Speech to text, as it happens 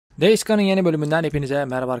Deacon'ın yeni bölümünden hepinize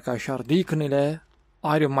merhaba arkadaşlar. Deacon ile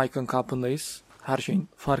Iron Mike'ın kampındayız. Her şeyin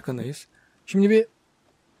farkındayız. Şimdi bir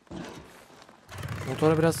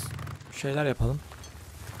motora biraz şeyler yapalım.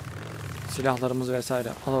 Silahlarımızı vesaire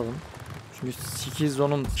alalım. Şimdi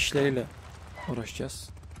Skizzo'nun işleriyle uğraşacağız.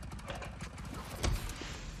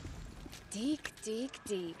 Deak.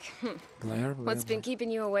 Blair. What's been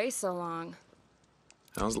keeping you away so long?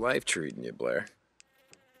 How's life treating you, Blair?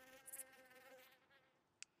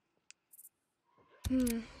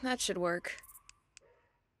 That should work.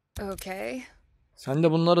 Okay. Sen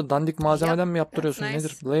de bunları dandik malzemeden mi yaptırıyorsun? That's nice.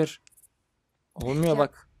 Nedir Blair? Olmuyor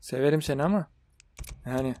bak. Severim seni ama.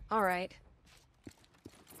 Yani. All right.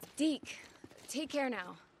 Deak, take care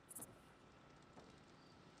now.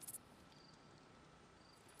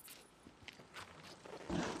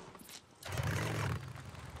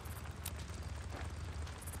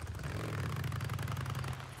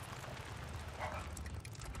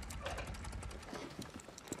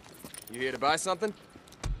 You here to buy something?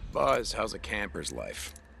 Buzz, how's a camper's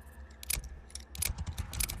life?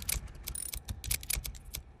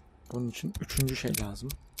 Bunun için üçüncü şey lazım.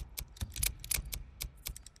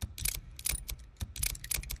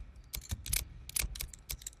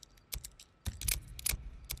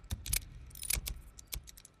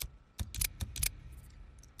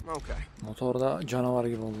 Okay. Motorda canavar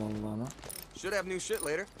gibi oldu Allah'ına. Should have new shit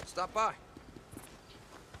later. Stop by.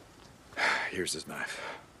 Here's his knife.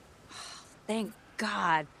 Thank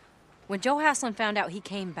God. When Joe Haslund found out he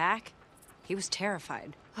came back, he was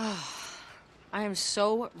terrified. I am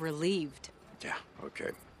so relieved. Yeah,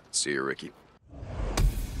 okay. See you, Ricky.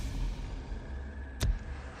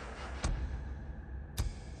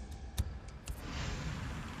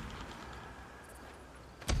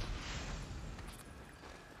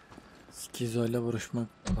 Skizzo ile vuruşmak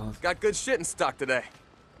lazım. Got good shit in stock today.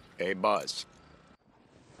 Hey, Buzz.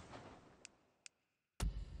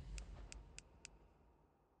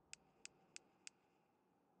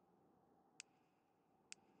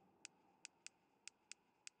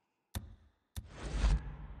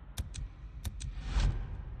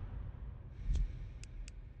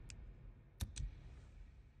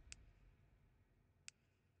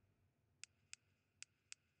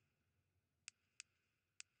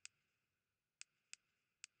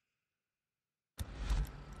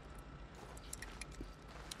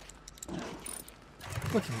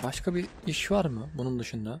 Bakayım başka bir iş var mı bunun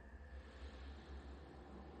dışında?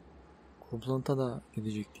 Kublant'a da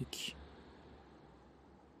gidecektik.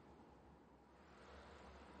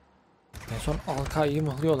 En son Alkay'ı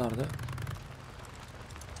mıhlıyorlardı.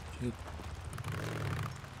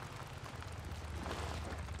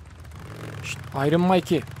 Şşt, Iron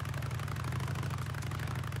Mike'i.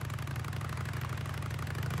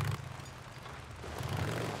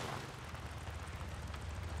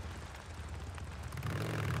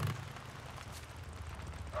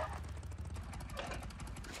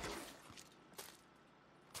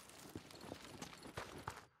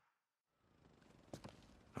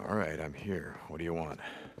 All right, I'm here. What do you want?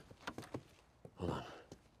 Hold on.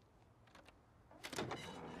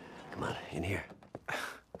 Come on, in here.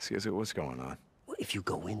 Excuse me, what's going on? Well, if you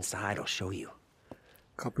go inside, I'll show you.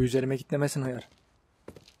 Kapı üzerime kitlemesin hayır.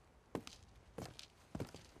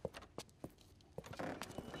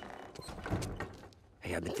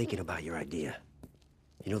 Hey, I've been thinking about your idea.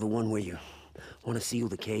 You know the one where you want to seal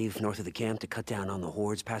the cave north of the camp to cut down on the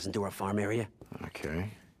hordes passing through our farm area? Okay.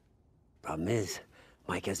 Problem is,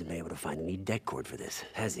 Mike hasn't been able to find any deck cord for this,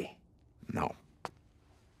 has he? No.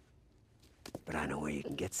 But I know where you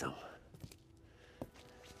can get some.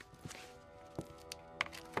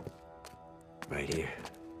 Right here.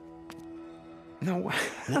 No.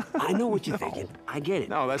 I know what you're thinking. I get it.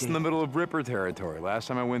 No, that's okay? in the middle of Ripper territory. Last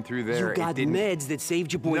time I went through there, You got it didn't... meds that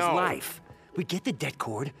saved your boy's No. life. We get the debt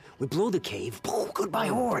cord, we blow the cave, goodbye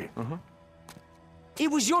horde. It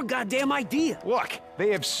was your goddamn idea. Look,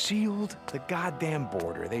 they have sealed the goddamn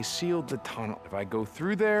border. They sealed the tunnel. If I go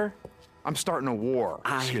through there, I'm starting a war.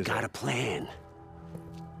 I got a plan.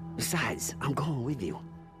 Besides, I'm going with you.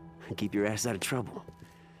 Keep your ass out of trouble.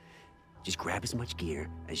 Just grab as much gear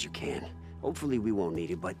as you can. Hopefully we won't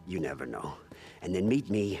need it, but you never know. And then meet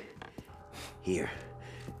me here.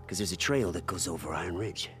 Because there's a trail that goes over Iron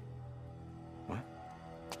Ridge. What?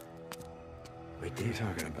 Right What are there. you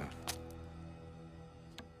talking about?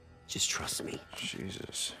 Just trust me.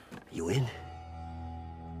 Jesus. You in?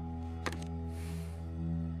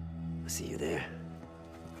 I'll see you there.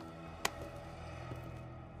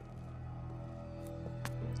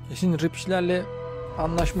 Kesin Ripçilerle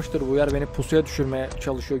anlaşmıştır bu yer, beni pusuya düşürmeye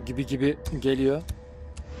çalışıyor gibi geliyor.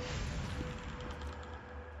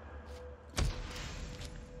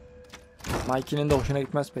 Mikey'nin de hoşuna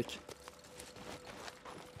gitmez pek.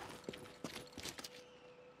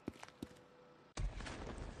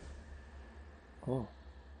 Oh.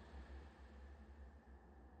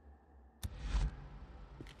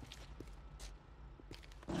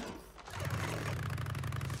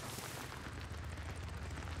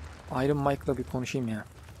 Iron Mike'la bir konuşayım ya.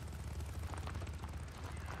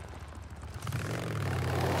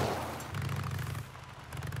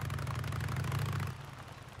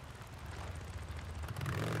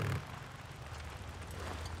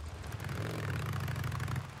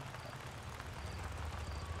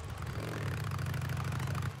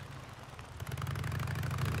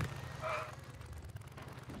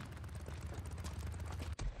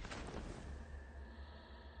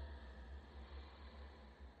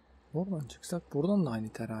 Buradan çıksak buradan da aynı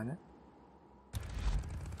terane.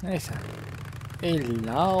 Neyse.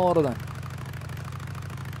 İlla oradan.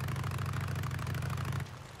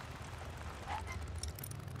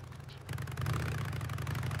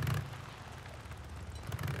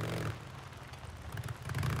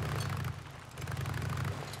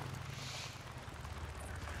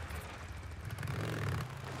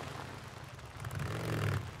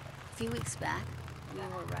 A few weeks back, we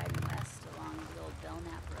were riding west along the old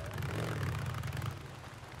Belknap Road.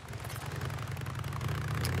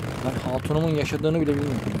 Ben hatunumun yaşadığını bile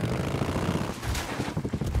bilmiyorum.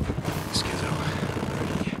 Skizzo.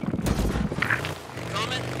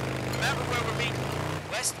 Coming? Remember where we're meeting?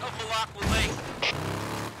 West of Malacca Lake.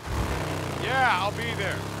 Yeah, I'll be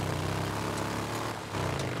there.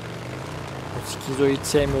 Skizzo'yu hiç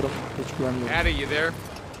sevmiyorum. Hiç güvenmiyorum. Addie, you there?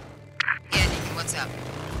 Yeah, Deacon, what's up?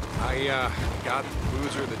 I got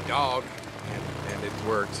Boozer the dog, and it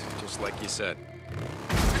worked, just like you said.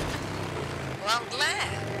 Well, I'm glad.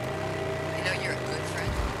 You know, you're a good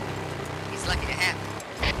friend. He's lucky to have you.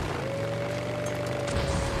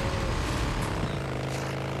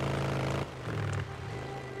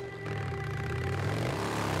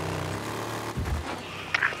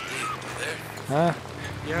 Ha?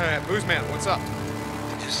 Yeah, Booze Man, what's up? I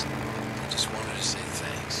just wanted to say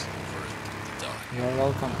thanks for the dog. You're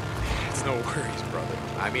welcome. It's no worries, brother.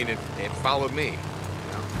 I mean, it followed me. You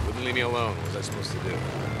know, wouldn't leave me alone. What was I supposed to do?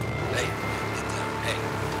 Hey, hey.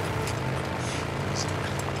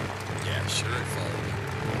 Yeah, sure it followed you.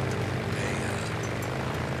 Hey,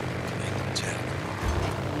 Jack.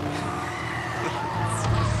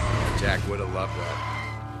 Jack would have loved that.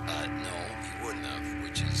 No, he wouldn't have,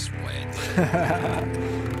 which is why I did.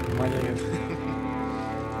 Manyak herif.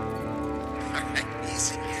 All right,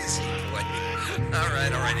 easy, boy. All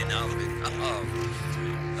right, now.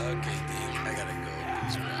 Okay, Dean, I gotta go.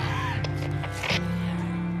 He's around.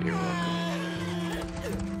 You're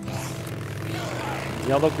welcome.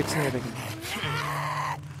 Diyalog bitsin ya peki.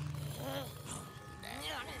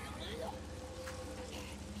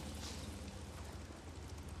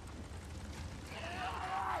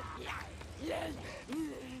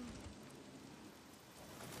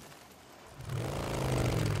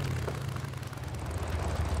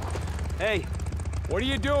 Hey, What are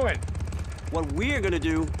you doing? what we're gonna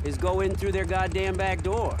do is go in through their goddamn back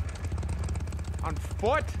door. On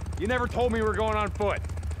foot? You never told me we were going on foot.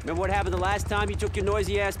 Remember what happened the last time you took your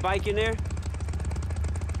noisy ass bike in there?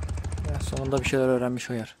 Ya sonunda bir şeyler öğrenmiş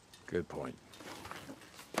o yer. Good point.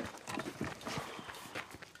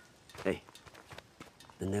 Hey,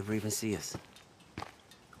 they'll never even see us.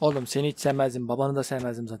 Oğlum seni hiç sevmezdim. Babanı da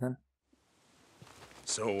sevmezdim zaten.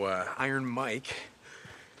 So, Iron Mike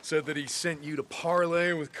said that he sent you to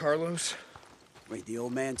parlay with Carlos? Wait, the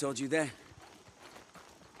old man told you that?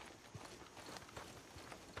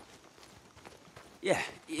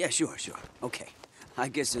 Yeah, sure. Okay. I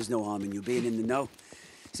guess there's no harm in you being in the know,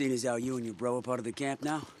 seeing as how you and your bro are part of the camp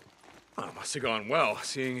now. Oh, must have gone well,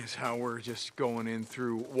 seeing as how we're just going in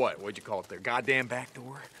through, what'd you call it, their goddamn back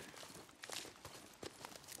door?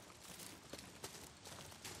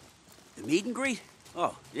 The meet and greet?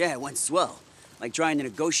 Oh, yeah, it went swell. Like trying to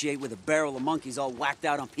negotiate with a barrel of monkeys all whacked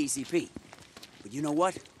out on PCP. But you know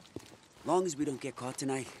what? Long as we don't get caught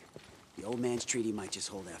tonight, the old man's treaty might just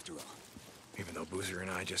hold after all. Even though Boozer and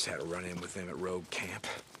I just had a run-in with them at Rogue Camp.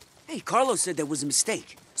 Hey, Carlos said there was a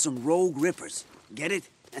mistake. Some rogue rippers. Get it?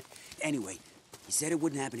 Anyway, he said it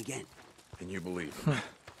wouldn't happen again. And you believe him.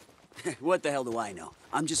 What the hell do I know?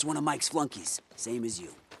 I'm just one of Mike's flunkies, same as you.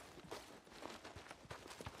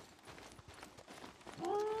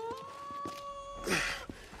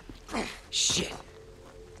 Shit.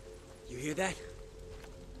 You hear that?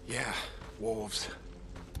 Yeah, wolves.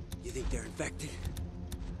 You think they're infected?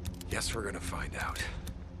 Guess we're gonna find out.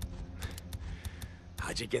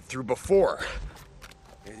 How'd you get through before?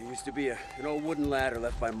 Yeah, there used to be an old wooden ladder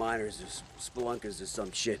left by miners or spelunkers or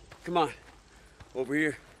some shit. Come on, over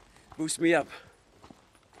here. Boost me up.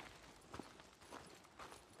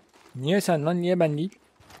 Niye sen lan? Niye ben değil?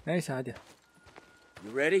 Neyse hadi.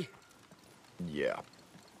 You ready? Yeah.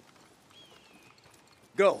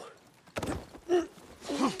 Go.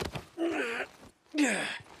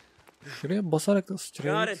 Şuraya basarak da Got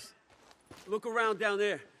sıçrayalım. it. Look around down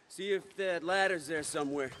there. See if that ladder's there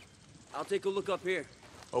somewhere. I'll take a look up here.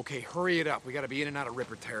 Okay, hurry it up. We gotta be in and out of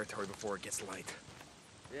Ripper territory before it gets light.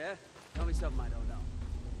 Yeah? Tell me something I don't know.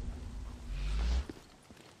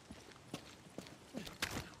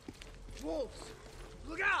 Wolves!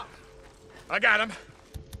 Look out! I got him.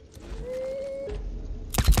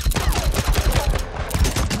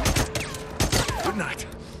 Good night.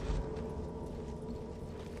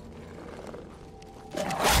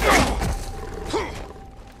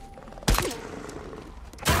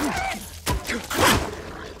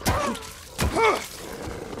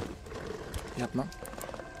 Yapma.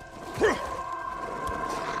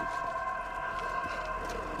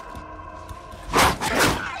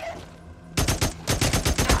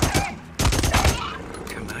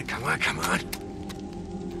 Come on.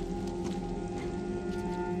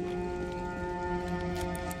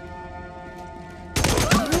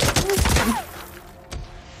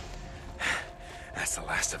 That's the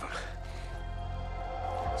last of them.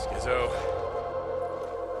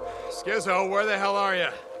 Skizzo, where the hell are you?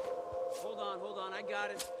 Hold on, I got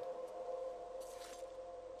it.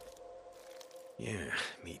 Yeah,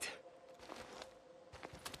 meat.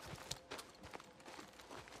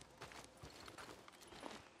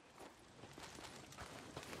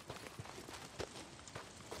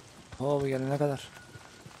 Bu gelene kadar.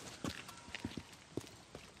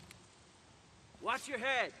 Watch your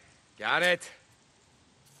head. Got it.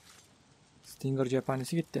 Stinger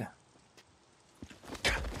cephanesi gitti.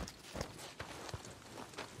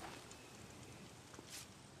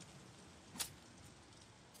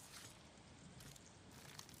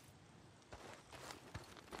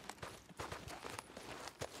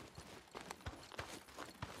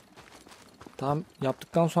 Tam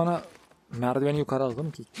yaptıktan sonra merdiveni yukarı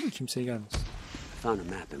aldım ki kimse gelmesin. I found a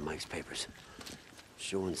map in Mike's papers,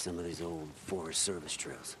 showing some of these old Forest Service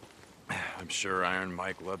trails. I'm sure Iron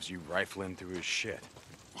Mike loves you rifling through his shit.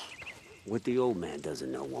 What the old man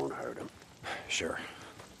doesn't know won't hurt him. Sure.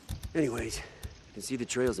 Anyways, you can see the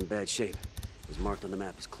trail's in bad shape. It was marked on the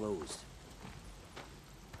map as closed.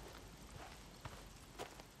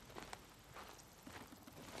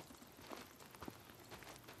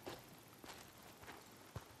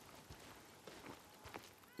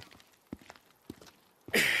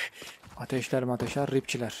 Ateşler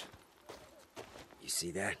Ripçiler. You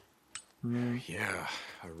see that? Yeah,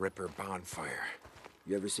 a Ripper bonfire.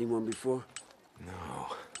 You ever seen one before? No.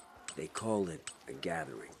 They call it a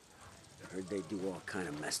gathering. I heard they do all kind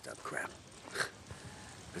of messed up crap.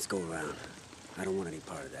 Let's go around. I don't want any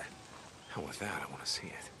part of that. Hell with that, I want to see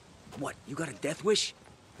it. What, you got a death wish?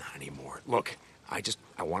 Not anymore. Look,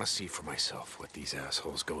 I want to see for myself what these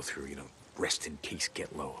assholes go through, you know, rest in peace,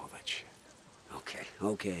 get low, all that shit.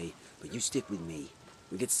 Okay, but you stick with me.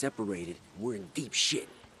 We get separated, we're in deep shit.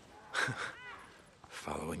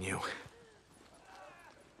 Following you.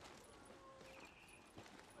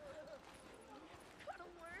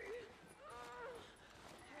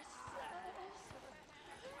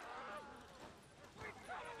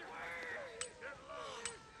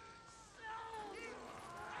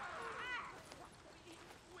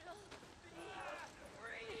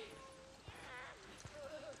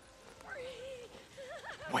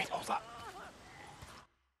 Wait, hold up.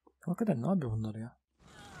 Hakikaten ne yapıyor bunlar ya?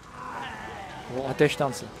 O ateş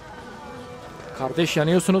dansı. Kardeş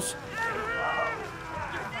yanıyorsunuz.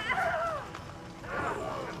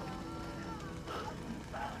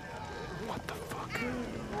 What the fuck?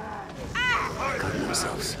 Cutting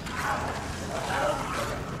themselves.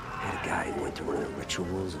 Had a guy who went to one of the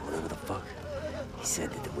rituals or whatever the fuck. He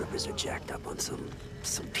said that the Rippers are jacked up on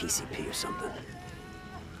some PCP or something.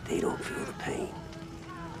 They don't feel the pain.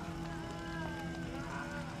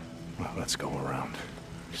 Well, let's go around.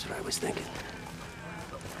 That's what I was thinking.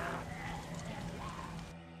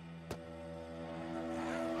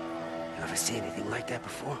 You ever see anything like that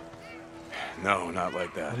before? No, not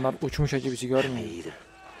like that. Bunlar uçmuş gibisi Me görmüyor. either.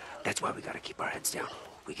 That's why we gotta keep our heads down.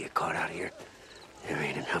 We get caught out here, there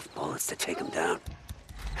ain't enough bullets to take them down.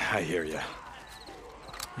 I hear ya.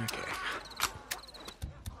 Okay.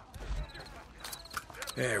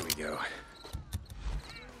 There we go.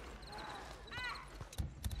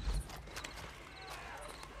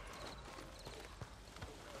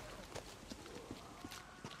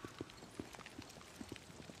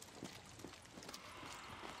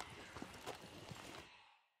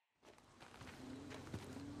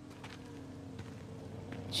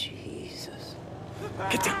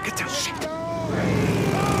 Get down, get down. Shit.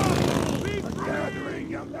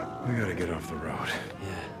 We gotta get off the road.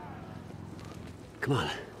 Yeah. Come on.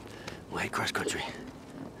 We'll head cross country.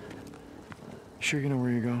 Sure you know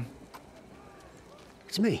where you're going?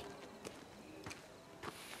 It's me.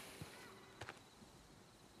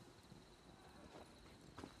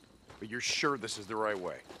 But you're sure this is the right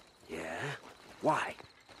way? Yeah? Why?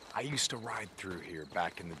 I used to ride through here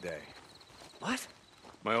back in the day. What?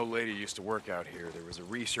 My old lady used to work out here. There was a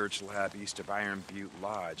research lab east of Iron Butte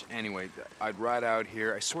Lodge. Anyway, I'd ride out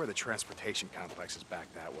here. I swear the transportation complex is back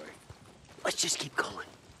that way. Let's just keep going.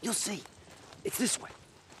 You'll see. It's this way.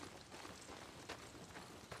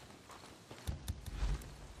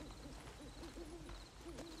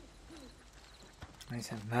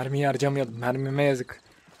 Neyse mermiyi harcamayalım. Mermime yazık.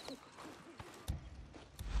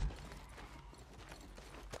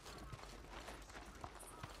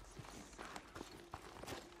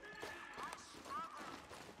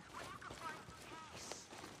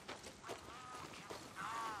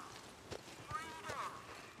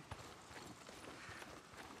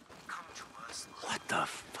 What the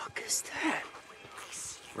fuck is that?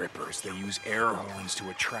 Rippers, they use air horns to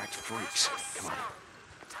attract freaks. Come on.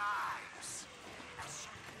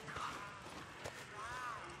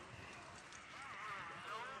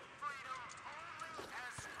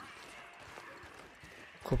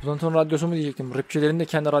 Koplantının radyosu mu diyecektim. Ripçilerin de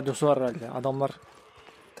kendi radyosu var herhalde. Adamlar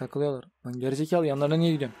takılıyorlar. Lan gerizekalı yanlarına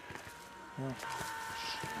niye gidiyorsun? Ha.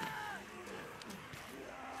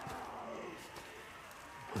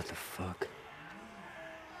 What the fuck?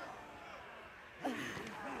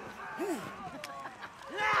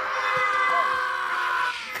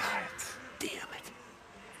 God damn it.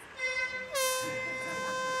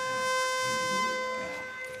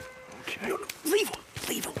 Okay. No, leave him.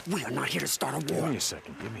 Leave him. We are not here to start a war. Give me a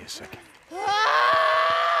second. Give me a second.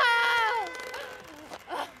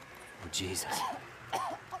 Oh, Jesus.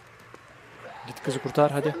 Git kızı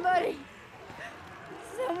kurtar hadi. Somebody.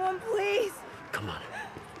 Someone, please. Come on.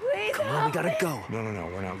 Please Come on, help we gotta me. go. No, no, no.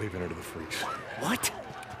 We're not leaving her to the freaks. What?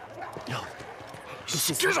 No. This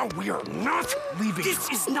is... Skizzo, we are not leaving This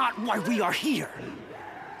her. is not why we are here.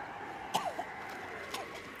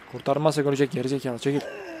 Kurtarmazsa görecek gerizekalı. Çekil.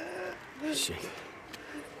 Shit.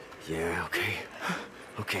 Yeah, okay.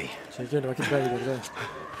 Okay. Çekil vakit kaybediyoruz hadi.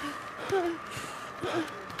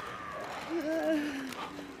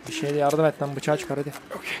 Bir şeyle yardım et lan bıçağı çıkar hadi.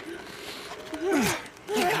 Okay.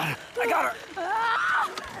 I got her. I got her.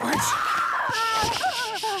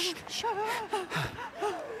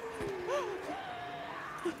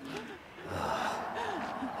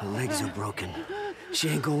 Her legs are broken. She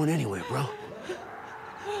ain't going anywhere, bro.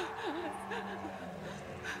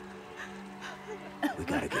 We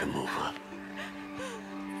gotta get a move on.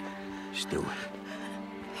 Just do it.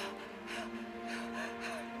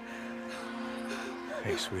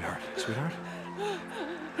 Hey, sweetheart. Sweetheart?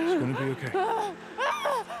 It's gonna be okay.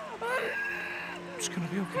 It's gonna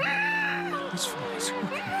be okay. It's fine. It's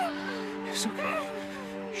okay. It's okay.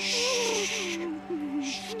 Shh.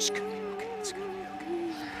 Shh. It's gonna be okay. It's gonna be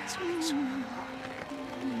okay. It's okay. It's okay.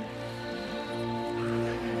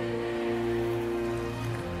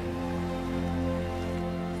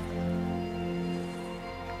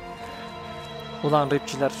 Ulan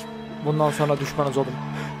Ripçiler. Bundan sonra düşmanız oğlum.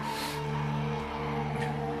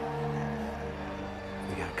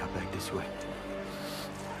 We gotta cut back this way.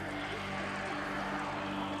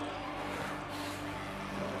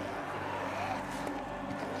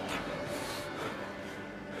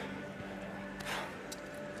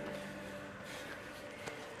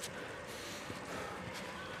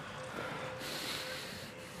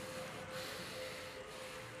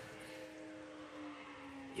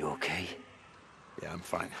 You okay? Yeah, I'm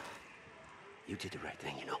fine. You did the right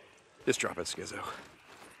thing, you know. Just drop it, Skizzo.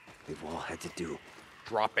 We've all had to do.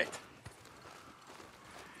 Drop it.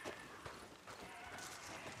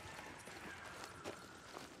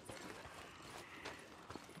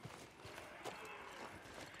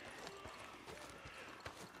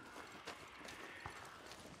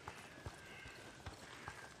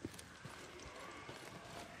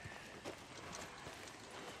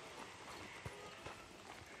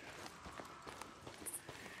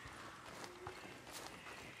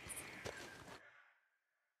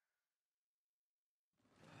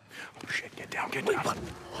 Oh, shit. Get down. Get down. What?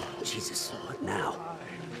 Jesus, what now?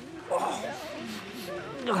 Oh.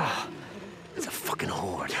 Ah, it's a fucking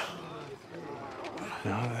horde.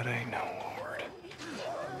 No, that ain't no word.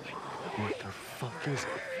 What the fuck is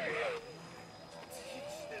it?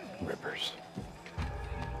 Rippers.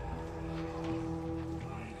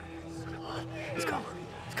 Come on, let's go.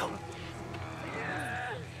 Let's go.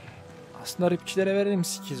 Aslında Ripçilere verelim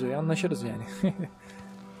Skizzo'yu, anlaşırız yani.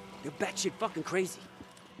 They're batshit fucking crazy.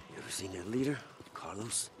 You ever seen their leader,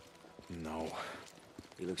 Carlos? No.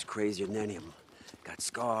 He looks crazier than any of them. Got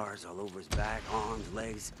scars all over his back, arms,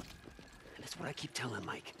 legs. And that's what I keep telling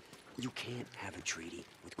Mike. You can't have a treaty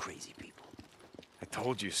with crazy people. I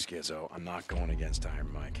told you, Skizzo, I'm not going against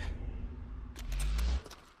Iron Mike.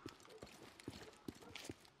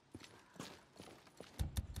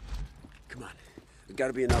 Come on. There's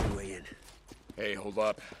gotta be another way in. Hey, hold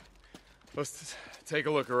up. Let's take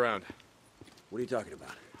a look around. What are you talking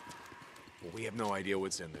about? Well, we have no idea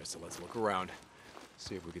what's in there, so let's look around.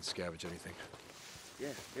 See if we can scavenge anything.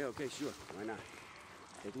 Yeah, okay, sure. Why not?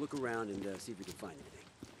 Take a look around and see if we can find anything.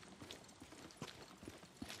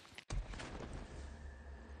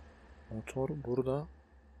 Motor burada.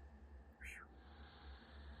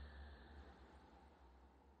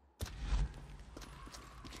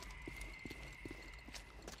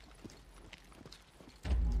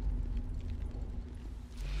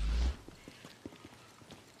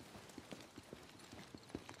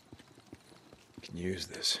 Can use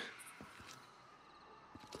this.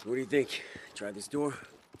 What do you think? Try this door?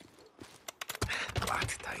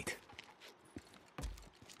 Locked tight.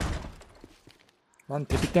 Lan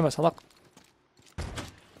tepikleme salak.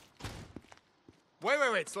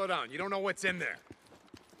 Wait, slow down. You don't know what's in there.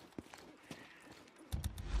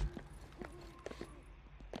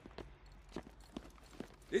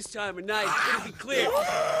 This time of night, it's gonna be clear.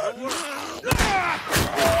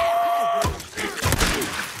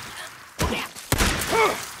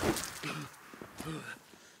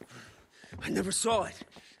 I never saw it.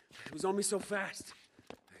 It was on me so fast.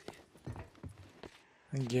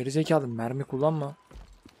 Gerizekalı, mermi kullanma.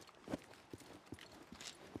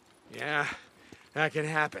 Yeah, that can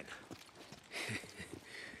happen.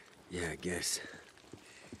 Yeah, I guess.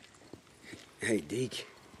 Hey, Deke.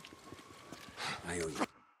 I owe you.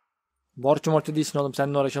 Borçlu morçlu değilsin oğlum,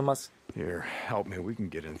 seninle uğraşılmaz. Here, help me. We can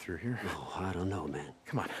get in through here. Oh, I don't know, man.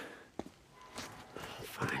 Come on.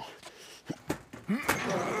 Fine.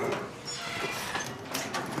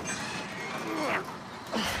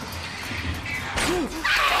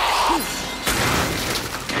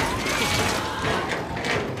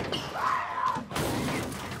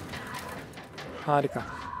 Harika.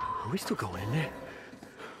 Are we still going in there?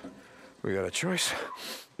 We got a choice.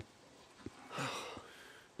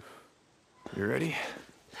 You ready?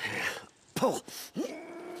 Pull.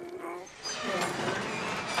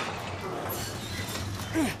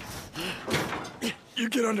 You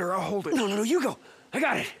get under, I'll hold it. No, you go. I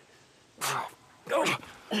got it. Go.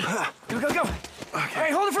 Go. Okay.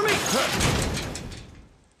 Hey, hold it for me.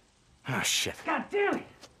 Ah, shit. God damn it.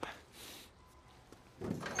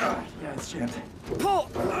 Yeah, it's jammed. Pull.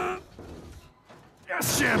 Yeah,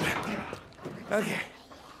 it's jammed. Okay.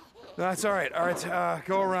 No, that's all right. All right,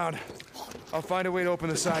 go around. I'll find a way to open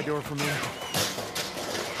the side door from here.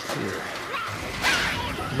 Here.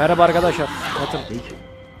 Merhaba arkadaşlar. Bakın.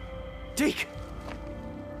 Deke.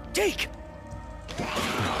 Deke.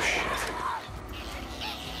 Oh, shit.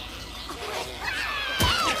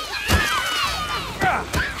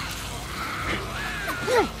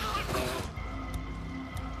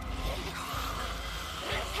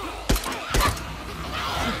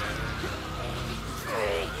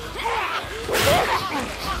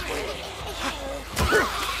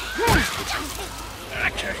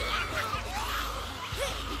 Okay.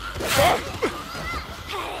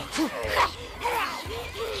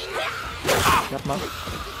 Yapma.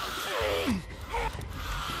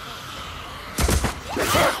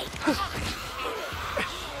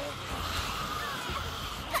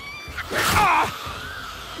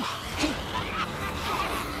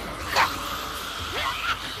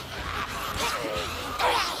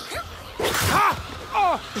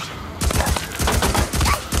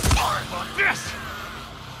 This!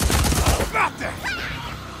 About that!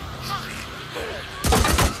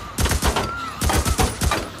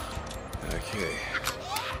 Okay.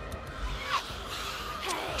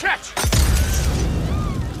 Catch!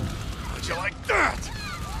 How'd you like that?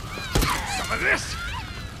 Some of this?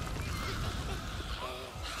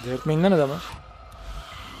 Delirtmeyin lan adamı.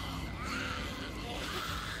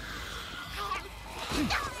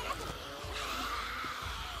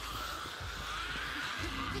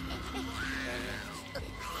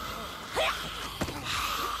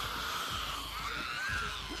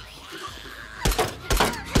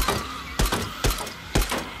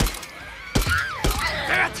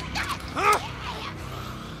 That? Huh?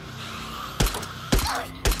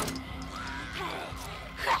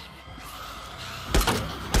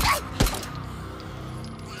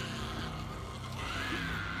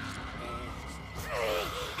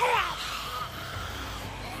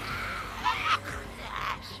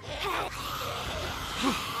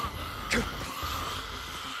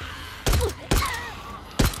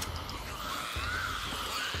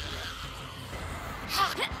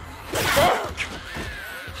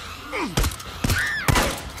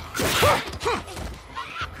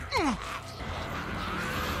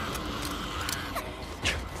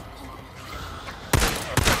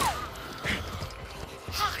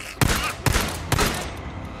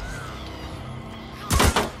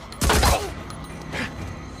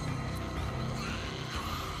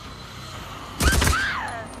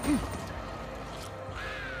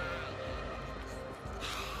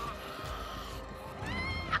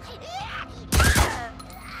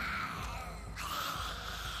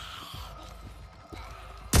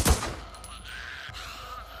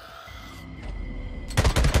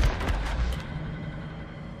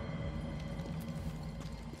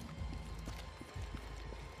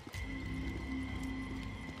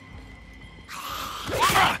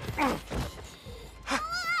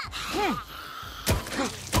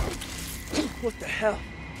 What the hell?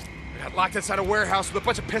 We got locked inside a warehouse with a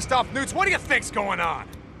bunch of pissed off newts. What do you think's going on?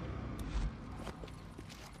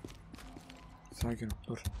 Sakin ol,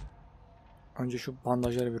 dur. Önce şu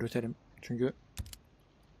bandajları bir ötelim. Çünkü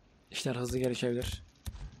işler hızlı gelişebilir.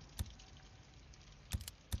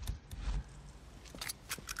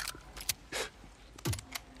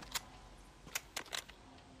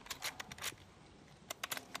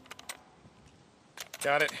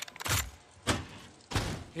 Got it.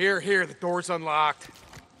 Here, the door's unlocked.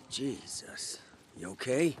 Jesus. You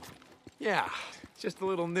okay? Yeah, just a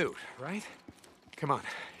little newt, right? Come on.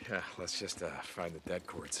 Yeah, let's just find the dead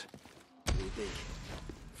cords. What do you think?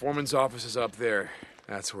 Foreman's office is up there.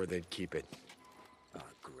 That's where they'd keep it. Oh,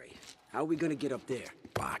 great. How are we gonna get up there?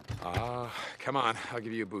 Come on, I'll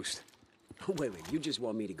give you a boost. Wait, you just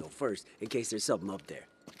want me to go first in case there's something up there.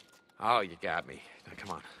 Oh, you got me. Now,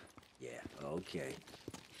 come on. Yeah, okay.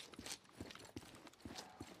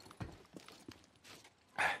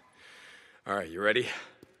 All right, you ready?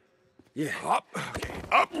 Yeah. Up. Okay,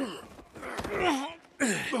 up.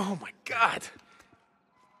 Oh, my God.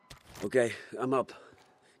 Okay, I'm up.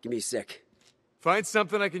 Give me a sec. Find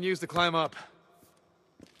something I can use to climb up.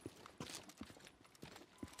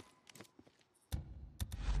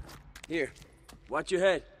 Here, watch your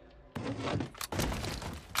head.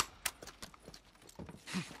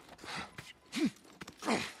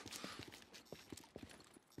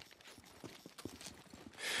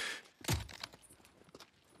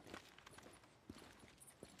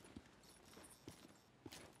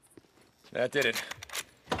 That did it.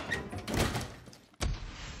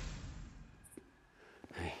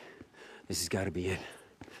 Hey, this has got to be it.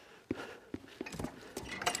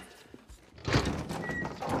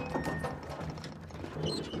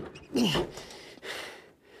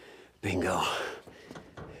 Bingo.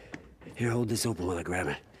 Here, hold this open while I grab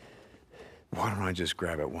it. Why don't I just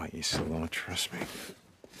grab it? Why you still don't trust me?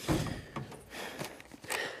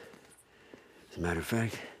 As a matter of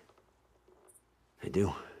fact, I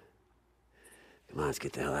do. Come on, let's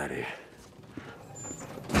get the hell out of here.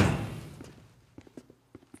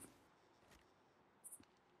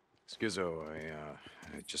 Skizzo,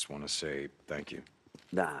 I just want to say thank you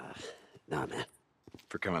Nah, man.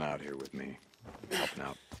 for coming out here with me, helping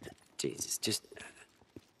out. Jesus, just...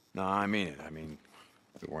 No, I mean it. I mean,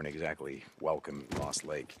 we weren't exactly welcome in Lost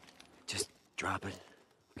Lake. Just drop it,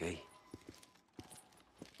 okay?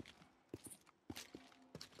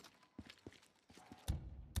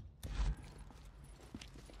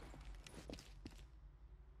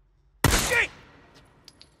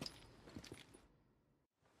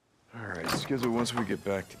 All right, Skizzo, once we get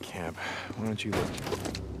back to camp, why don't you look...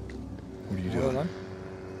 What are you Oluyor doing? lan.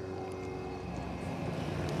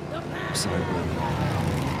 Sorry, brother.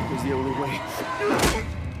 It was the only way.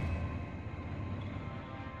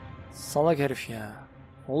 Salak herif ya.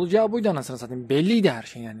 Olacağı buydu anasını satayım. Belliydi her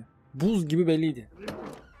şey yani. Buz gibi belliydi.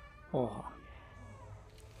 Oha.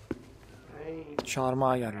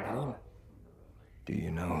 Çağırmaya geldi değil mi? Do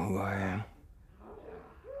you know who I am?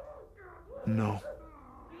 No.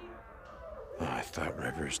 I thought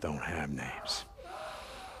rivers don't have names.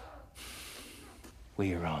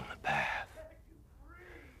 We are on the path.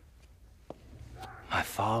 My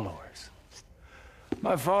followers.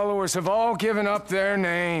 My followers have all given up their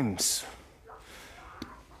names.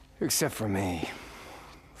 Except for me.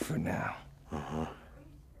 For now. Uh-huh.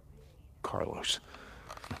 Carlos.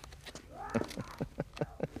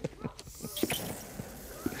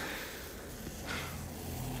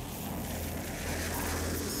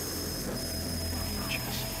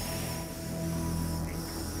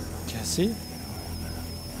 Jesse?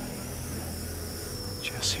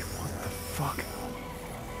 Jesse, what the fuck?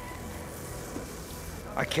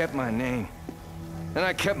 I kept my name. And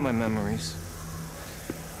I kept my memories.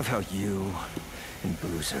 Of how you and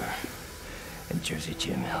Boozer and Jersey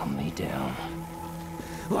Jim held me down.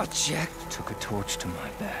 While Jack took a torch to my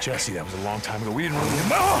back. Jesse, that was a long time ago. We didn't really...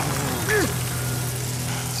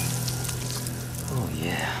 Oh,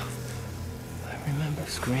 yeah. I remember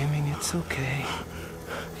screaming, it's okay.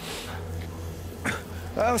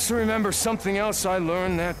 I also remember something else I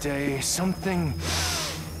learned that day. Something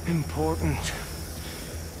important.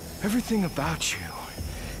 Everything about you.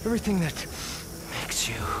 Everything that makes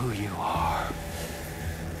you who you are.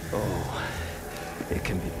 Oh, it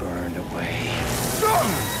can be burned away.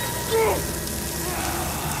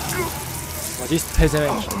 Sadist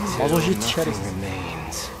pezevenk. Mazoşist şerefsiz.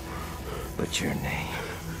 Remains but your name.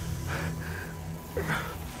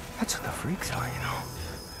 That's what the freaks are, you know.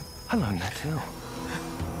 I learned that too.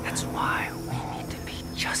 That's why we need to be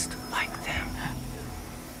just like them.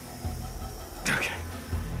 Okay.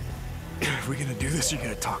 If we're gonna do this, you're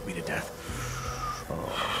gonna talk me to death.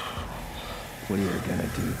 We are gonna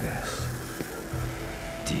do this.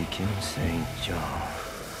 Deacon St. John.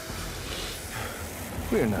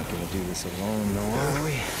 We're not gonna do this alone, though, are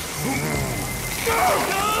we?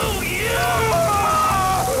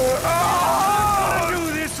 Do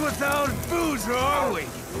this without boozer, are we?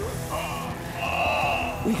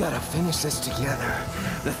 We gotta finish this together,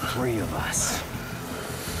 the three of us.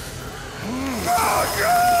 Oh,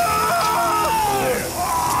 yeah.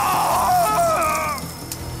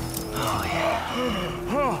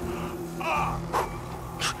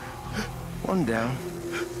 One down.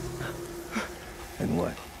 And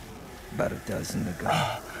what? About a dozen to go.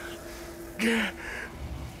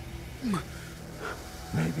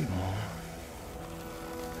 Maybe more.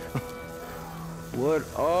 What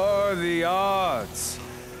are the odds?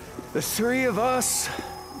 The three of us,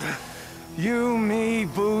 you, me,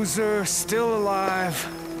 Boozer, still alive,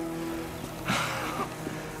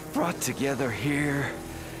 brought together here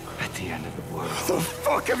at the end of the world. The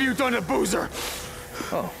fuck have you done to Boozer?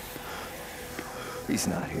 Oh, he's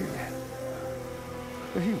not here yet.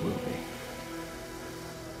 But he will be.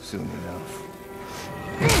 Soon enough.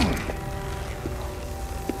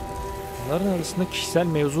 Bunların arasında kişisel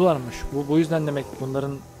mevzu varmış. Bu yüzden demek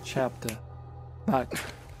bunların şey yaptı. Bak.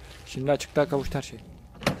 Şimdi açıklığa kavuştu her şey.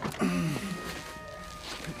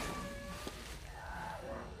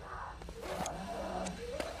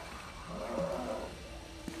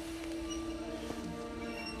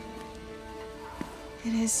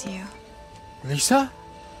 It is you. Lisa?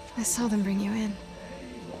 I saw them bring you in.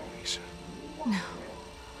 Lisa. No.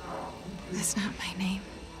 That's not my name.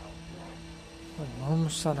 Ne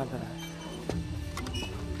olmuş sana be?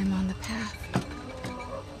 I'm on the path.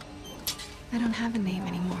 I don't have a name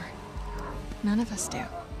anymore. None of us do.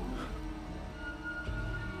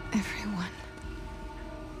 Everyone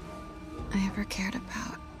I ever cared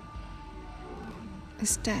about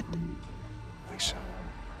is dead. Lisa.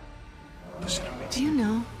 Listen to me. Do you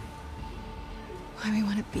know why we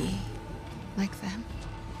want to be like them?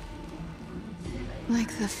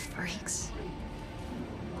 Like the freaks?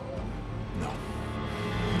 No.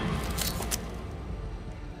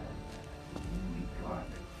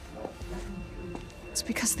 It's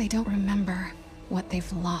because they don't remember what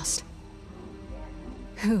they've lost.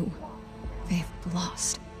 Who they've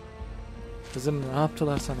lost. Kızım ne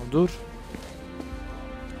yaptılar sana? Dur.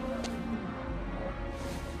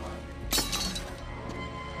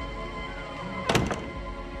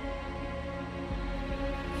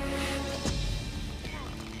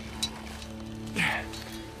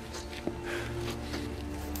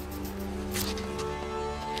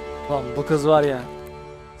 Lan bu kız var ya.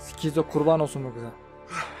 Skizzo kurban olsun bu kıza.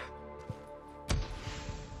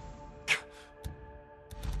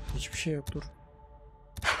 Hiçbir şey yok, dur.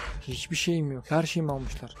 Hiçbir şeyim yok. Her şeyimi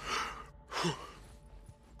almışlar.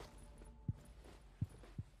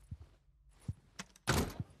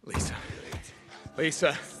 Lisa.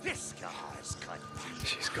 Lisa. This guy's cut.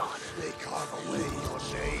 She's gone. They carve away your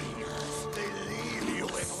name. They leave you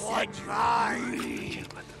with one mind. We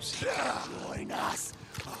can't let them see me. Join us.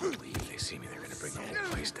 If they see me, they're gonna bring the whole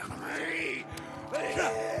place down on my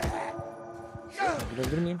head.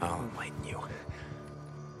 Görebilir miyim? I'll enlighten you.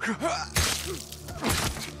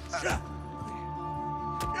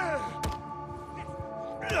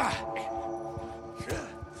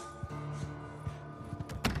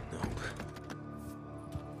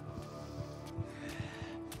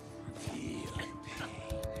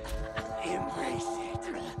 Embrace it.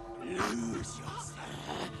 Lose yourself.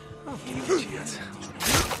 Give me a chance.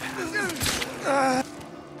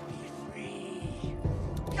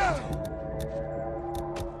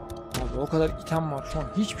 Abi o kadar item var şu an.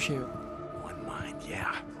 Hiçbir şey yok. One mind,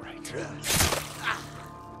 yeah, right.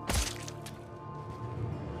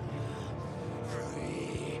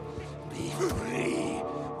 Free. Be free.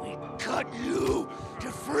 We cut you to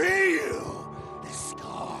free you. The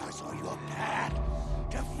scars are your path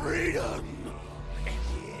to freedom.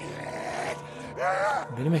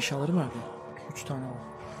 Benim eşyalarım nerede? 3 tane var.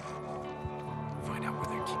 Find out where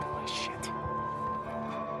they're keeping my shit.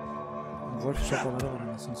 Golf sopaları var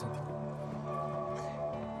anasını satayım.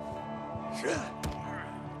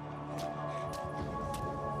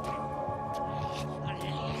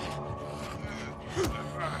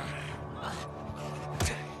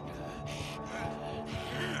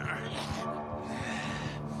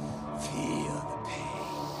 Feel the pain.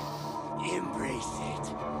 Embrace it.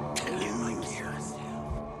 Lose yourself.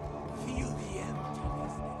 Feel the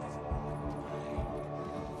emptiness that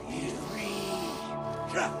is free.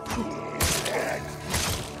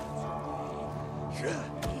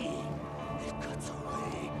 It cuts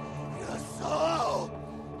away your soul.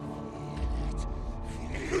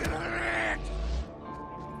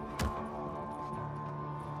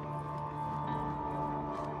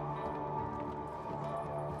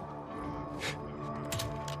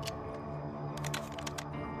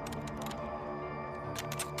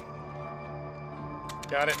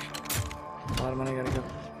 Got it. Bağırmana gerek yok.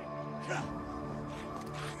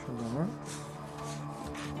 Şurada mı?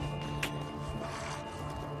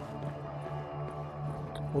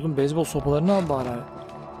 Oğlum beyzbol sopalarını al bari.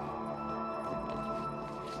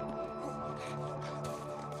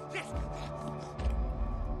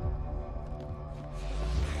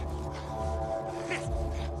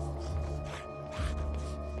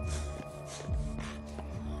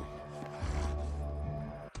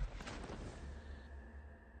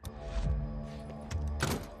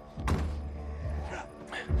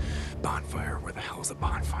 Bonfire. Where the hell's a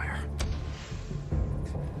bonfire?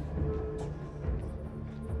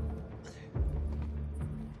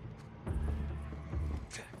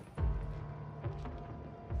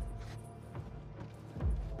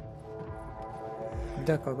 Bir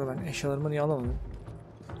dakika abi, ben eşyalarımı niye alamadım?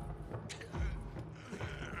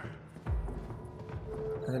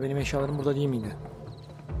 Yani benim eşyalarım burada değil miydi?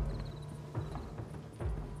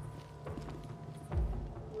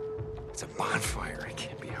 It's a bonfire. It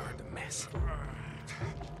can't be hard to miss.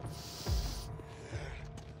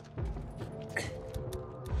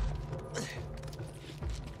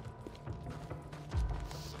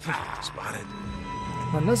 Spotted.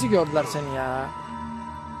 Lan nasıl gördüler seni ya?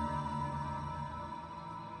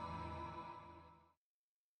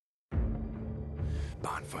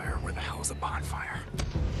 Bonfire. Where the hell's a bonfire?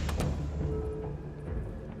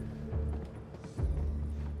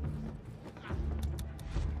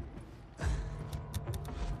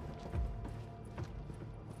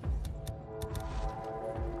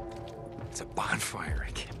 It's a bonfire.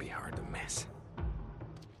 It can't be hard to miss.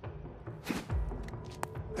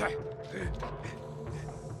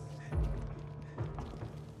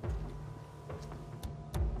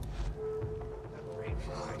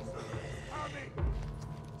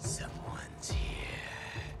 Someone's here.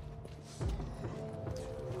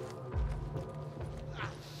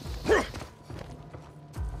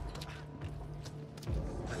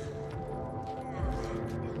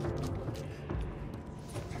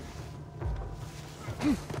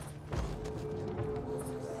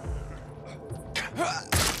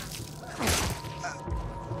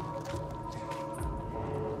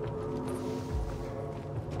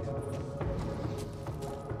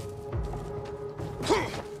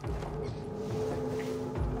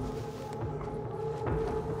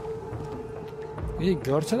 İyi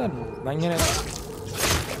görseler mi? Ben yine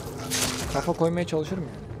kafa koymaya çalışırım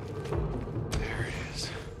yani. There it is.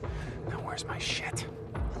 Now where's my shit?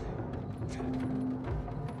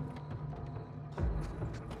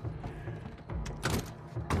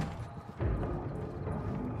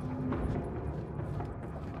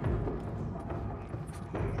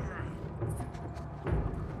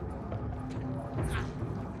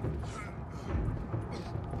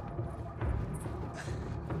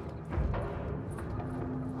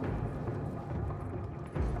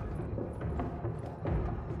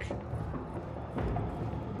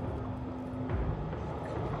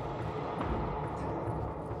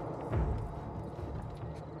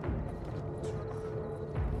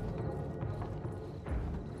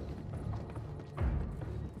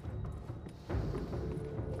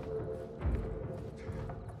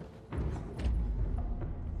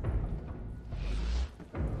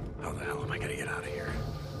 How the hell am I gonna get out of here?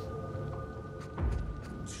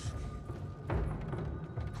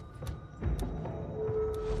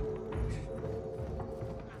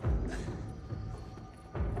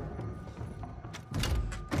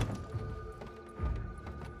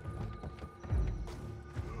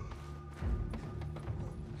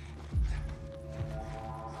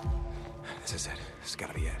 This is it. This has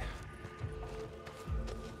gotta be it.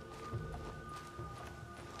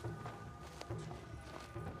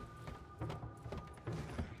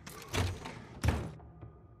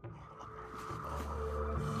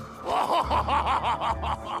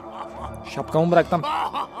 Şapkamı bıraktım.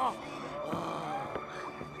 I'll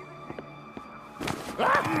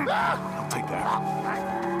take that.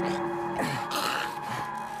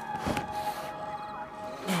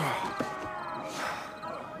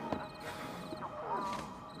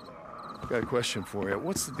 Got a question for you.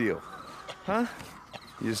 What's the deal? Huh?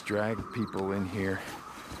 You just drag people in here,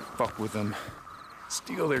 fuck with them,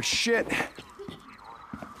 steal their shit,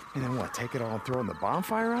 and then what, take it all and throw it in the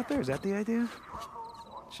bonfire out there? Is that the idea?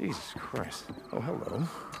 Jesus Christ. Oh, hello.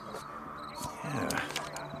 Yeah.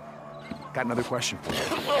 Got another question for you.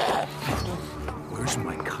 Where's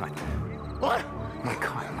my cut? What? My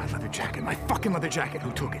cut, my leather jacket, my fucking leather jacket.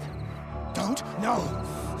 Who took it? Don't know.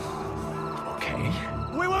 Okay.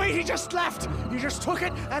 Wait, he just left. He just took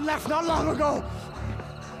it and left not long ago.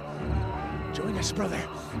 Join us, brother.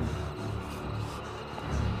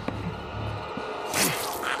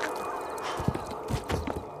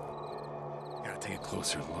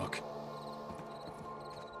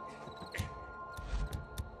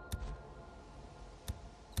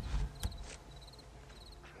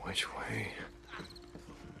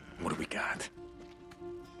 What do we got?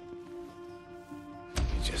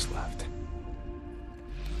 You just left.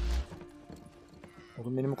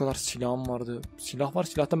 Oğlum benim o kadar silahım vardı. Silah var,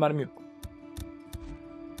 silahta mermi yok.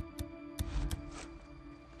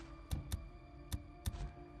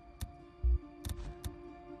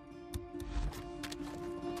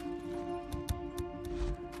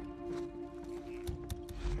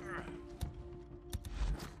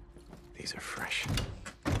 These are fresh.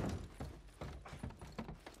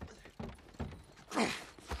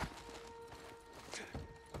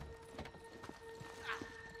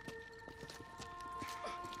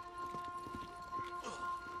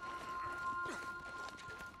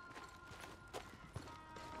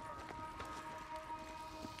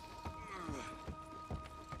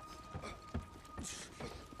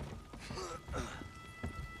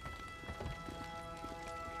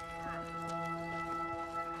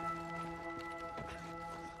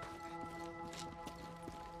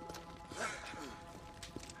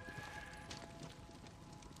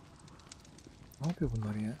 Ne yapıyor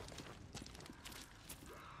bunlar ya?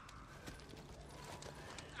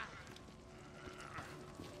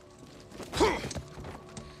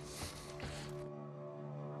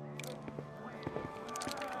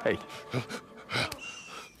 Hey.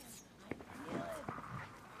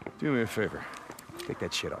 Do me a favor. Take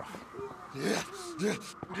that shit off.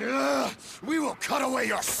 We will cut away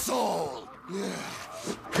your soul.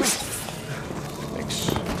 Thanks.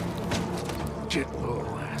 Shit,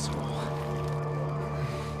 little asshole.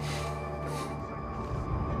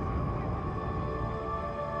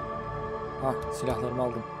 Ha, silahlarımı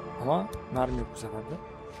aldım. Ama mermi yok bu sefer de.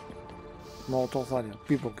 Molotov var ya,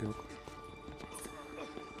 bir bok yok.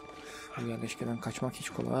 Bu yerleşkeden kaçmak hiç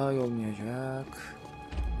kolay olmayacak.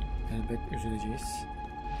 Elbet üzüleceğiz.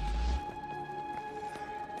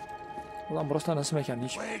 Ulan burası da nasıl mekan?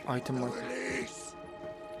 Hiç item var.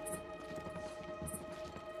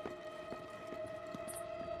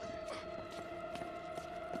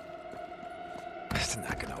 It's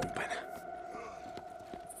not gonna open.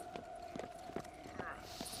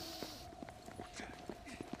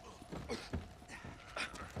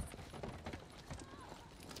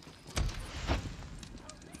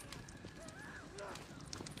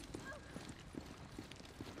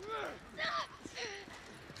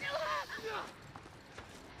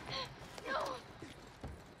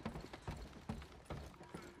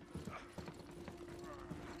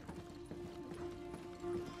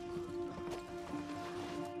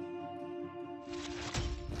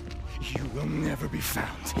 You will never be found.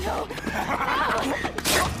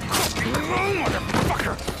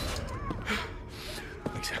 Motherfucker!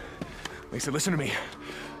 Lisa, listen to me.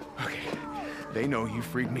 Okay, they know you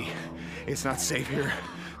freed me. It's not safe here,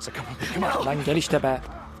 so come on. Lan gel işte be.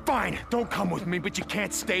 Fine, don't come with me, but you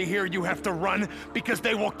can't stay here. You have to run because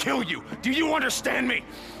they will kill you. Do you understand me?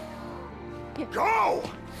 Go!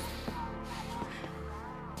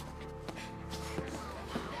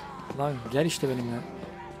 Lan gel işte benimle.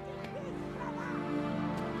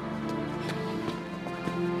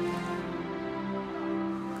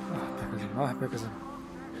 Ah be kızım.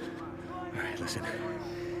 All right, listen.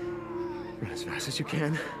 Run as fast as you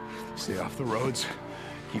can. Stay off the roads.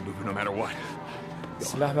 Keep moving no matter what.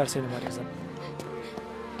 Silah verseydim herkese.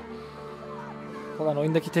 Ulan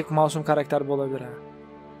oyundaki tek masum karakter bu olabilir ha.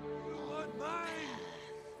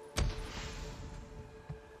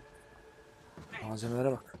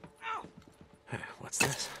 Malzemelere bak. What's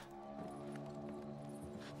this?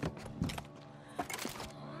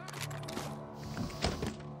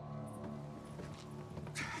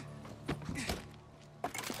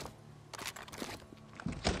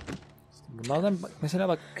 Bunlardan mesela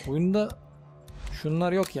bak oyunda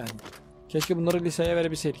şunlar yok yani. Keşke bunları Lisa'ya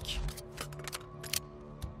verebilseydik.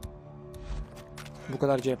 Bu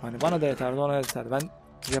kadar cephane. Bana da yeterdi, ona da yeterdi. Ben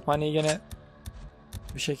cephaneyi gene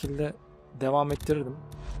bir şekilde devam ettirirdim.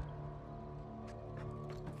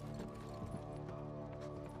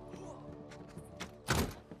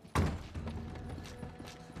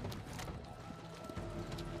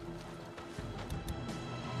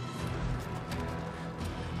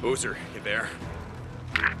 Boozer, you there?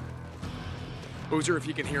 Boozer, if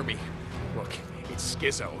you can hear me. Look, it's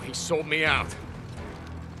Skizzo. He sold me out.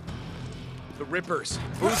 The Rippers.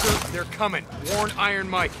 Boozer, they're coming. Warn Iron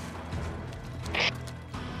Mike.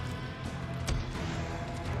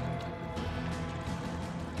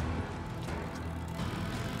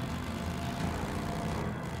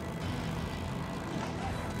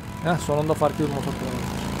 Heh, sonunda farklı bir motor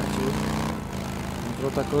kullanıyoruz.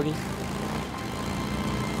 Motor takılı değil.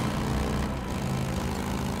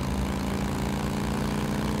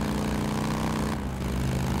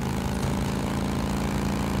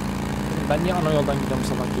 Ben niye ana yoldan gidiyorum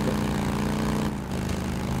salak gibi?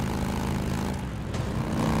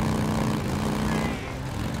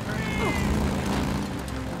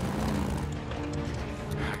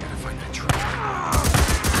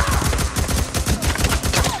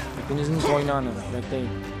 Hepinizin oynağını bekleyin.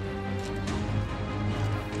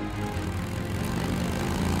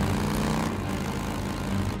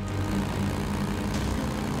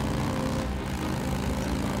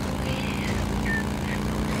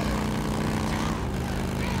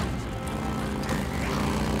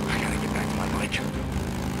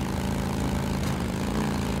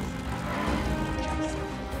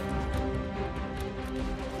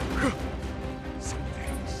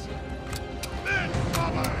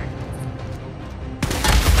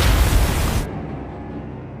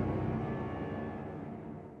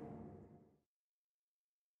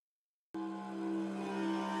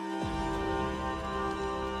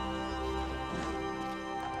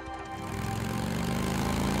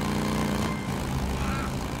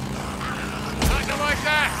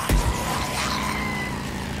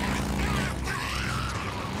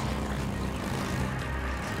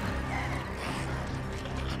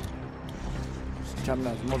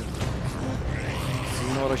 Lazım oğlum.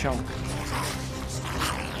 Sizinle uğraşamam.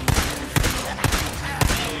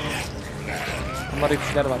 Bunlar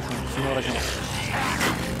Ripçiler var şimdi. Sizinle uğraşamam.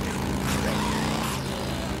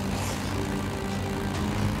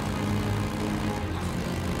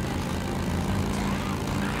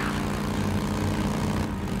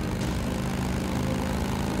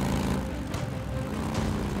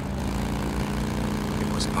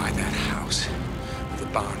 It was by that house with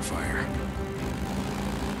a bonfire.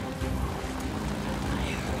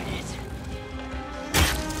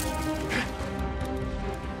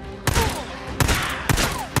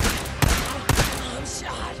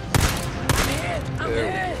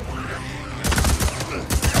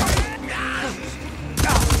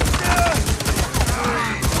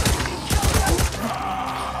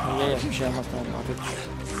 Bir şey yapmaz tamam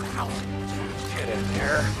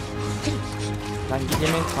Lan git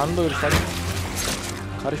yemeğin karnını doyur sen.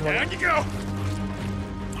 Karışma.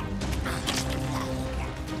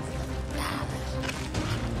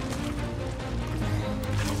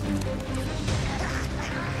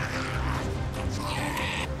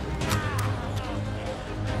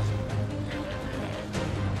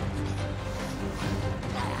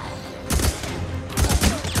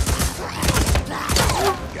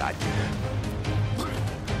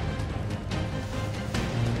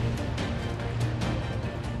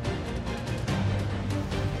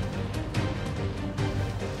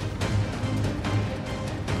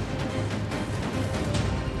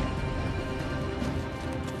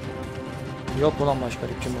 Yok ulan başka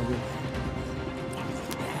Ripçim oluyor.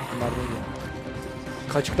 Bunlar değil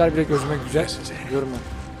ya. Kaçıklar bile gözüme güzel görünmüyor.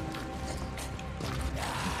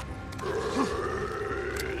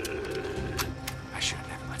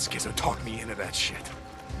 Skizzo talked me into that shit.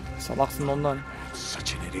 Salaksın ondan.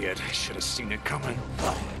 Such an idiot. I should have seen it coming.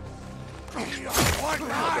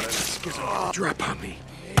 Skizzo drop on me.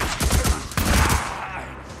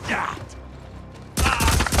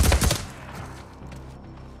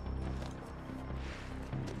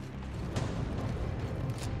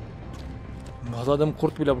 Bazadığım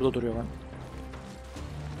kurt bile burada duruyor lan.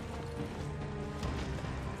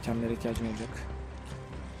 Kemlere ihtiyacım olacak.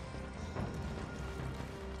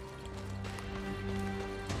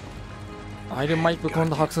 Iron Mike bu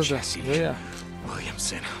konuda haksızdı. Diyor ya.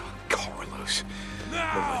 Williamson, Carlos,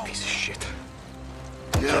 what a piece of shit.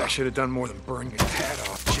 I should have done more than burn your head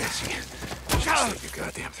off, Jesse. Just slit your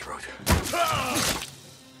goddamn throat.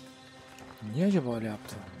 Niye acaba öyle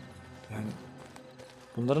yaptı? Yani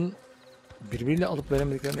bunların birbiriyle alıp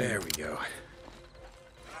veremediklerini. There we go.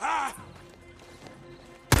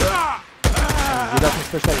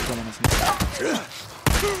 765'ler bir zaman aslında.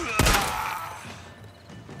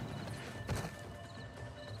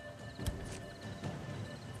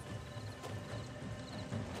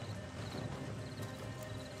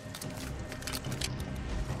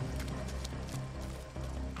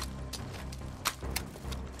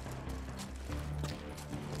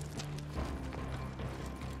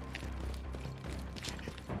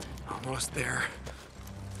 Almost there.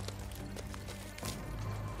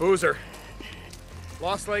 Boozer.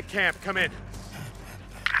 Lost Lake Camp, come in.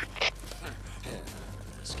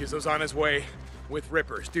 Skizzo's on his way with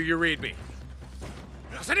Rippers. Do you read me?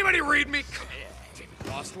 Does anybody read me?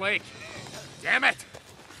 Lost Lake. Damn it!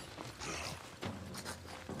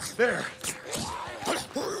 There.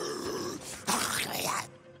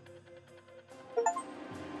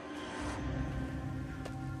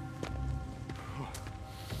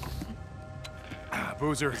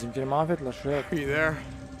 Boozer. Bizimkini mahvettiler. Şuraya bak. Are you there?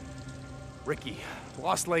 Ricky,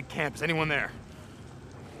 Lost Lake Camp. Is anyone there?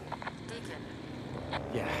 Deacon.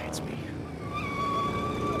 Yeah, it's me.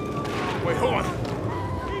 Wait, hold on.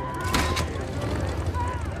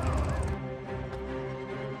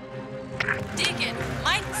 Deacon,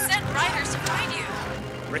 Mike sent riders to find you.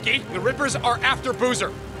 Ricky, the Rippers are after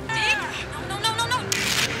Boozer. Deacon? No.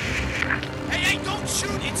 Hey, don't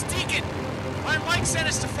shoot! It's Deacon! Mike sent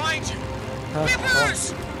us to find you.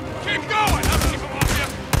 Rippers! Keep going! I'll keep them off you.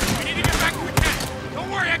 We need to get back to the camp.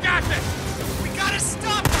 Don't worry, I got this. We gotta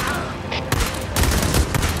stop her!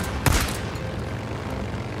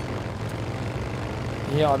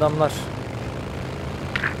 İyi adamlar.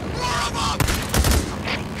 More of them!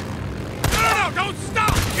 No, don't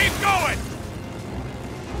stop! Keep going!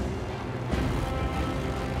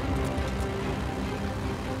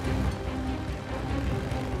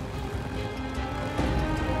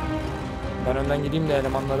 Ben önden gideyim de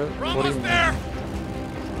elemanları koruyayım.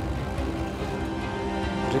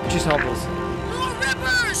 Ripçi saldırısı. More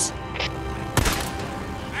Rippers!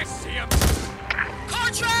 I see him.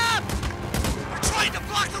 Car trap! They're trying to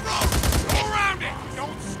block the road! Go around it!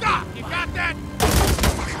 Don't stop! You got that?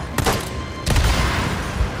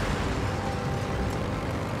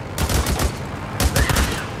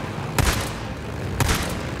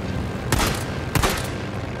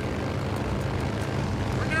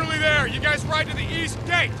 We're nearly there. You guys ride to the east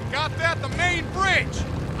gate. You got that? The main bridge.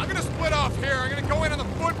 I'm gonna split off here. I'm gonna go in on the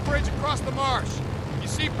footbridge across the marsh. You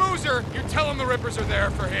see Boozer, you tell him the Rippers are there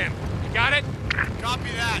for him. You got it?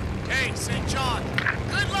 Copy that. Hey, St. John.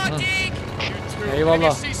 Good luck, Deke! You too. Eyvallah. And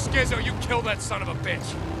you see Skizzo, you kill that son of a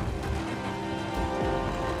bitch.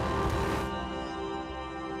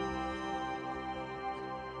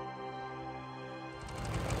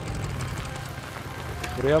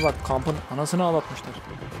 Buraya bak, kampın anasını ağlatmışlar.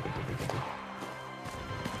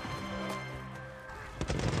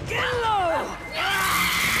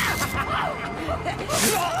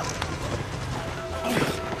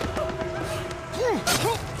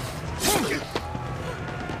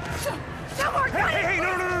 Hey,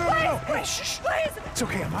 no. Hey, shh. Please. It's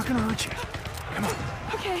okay, I'm not gonna hurt you. Come on.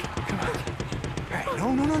 Okay. Come on. Hey,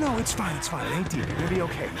 no, it's fine. It ain't deep. You're gonna be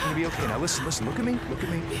okay. Now listen, look at me.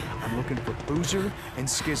 I'm looking for Boozer and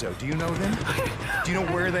Skizzo. Do you know them? Do you know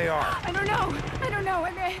where they are? I don't know.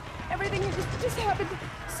 I mean, everything just happened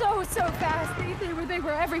so fast. They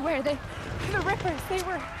were everywhere. The Rippers, they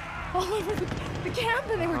were all over the camp,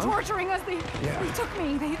 and they were torturing us. They took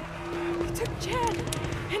me. They took Jen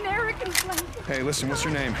and Eric and Flint. Hey, listen, what's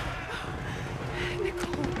your name?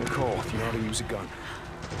 Nicole. Do you know how to use a gun?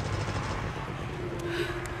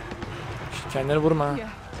 Kendini vurma. Yeah.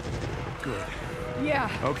 Good. Yeah.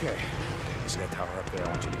 Okay. See that tower up there? I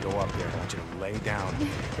want you to go up there. I want you to lay down.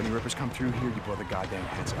 If any Rippers come through here, you blow the goddamn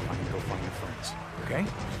heads off. I'm gonna go find your friends. Okay?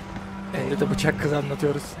 Elde de bıçak kız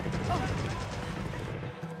anlatıyoruz.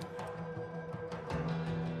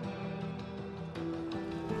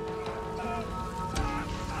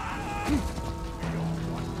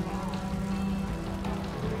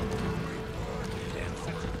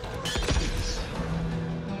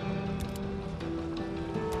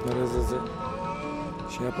 Hızlı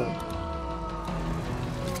şey yapalım.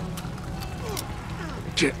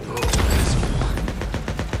 Get low.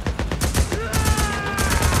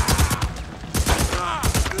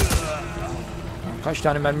 Kaç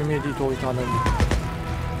tane mermim yediydi o ithaların?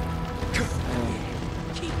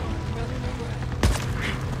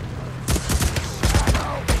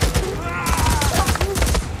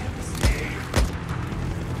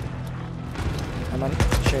 Hemen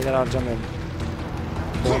şeyler harcamayalım.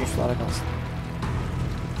 Bonuslara kalsın.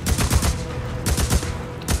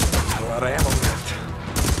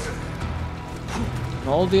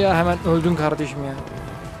 Ne oldu ya? Hemen öldün kardeşim ya.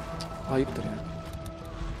 Ayıptır ya.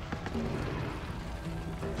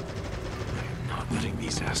 Not letting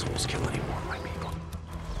these assholes kill any more of my people.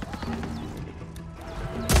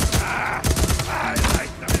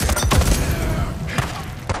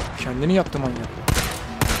 Kendini yaktı manyak.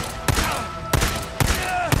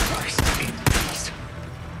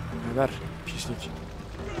 Ver pislik.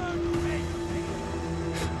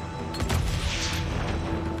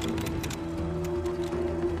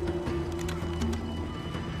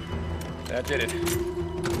 That did it.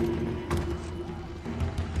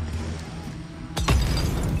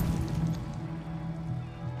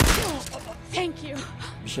 Thank you.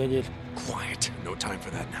 Bir şey değil. Quiet. No time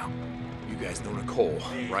for that now. You guys know Nicole,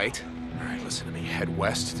 right? All right, listen to me. Head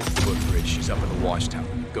west to the footbridge. She's up in the watchtower.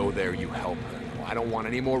 You go there, you help her. I don't want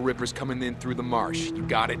any more Rippers coming in through the marsh. You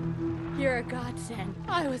got it? You're a godsend.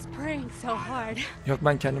 I was praying so hard. Yok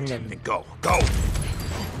ben kendim geldim. Go.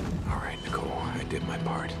 All right, Nicole, I did my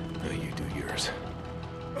part. Now you do yours.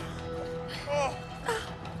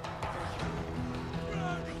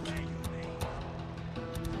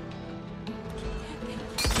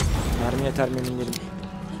 Mermi yeter mi emin değilim.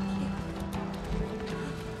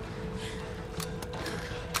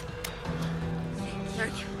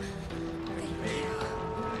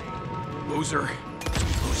 Boozer.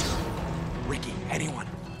 Ricky, anyone?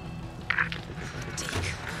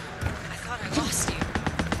 Deke, I thought I lost you.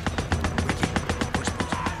 Ricky, where's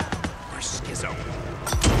Boozer? Where's Skizzo? I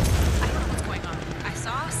don't know what's going on. I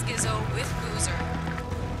saw Skizzo with Boozer.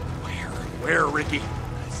 Where, Ricky?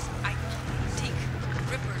 Deke,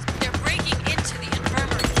 Rippers, they're breaking into the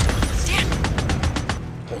infirmary. Damn!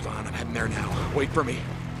 Hold on, I'm heading there now. Wait for me.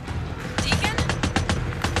 Deacon?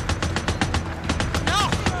 No!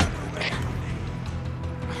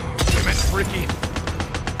 Damn it, Ricky.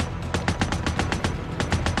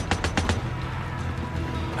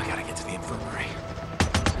 I gotta get to the infirmary.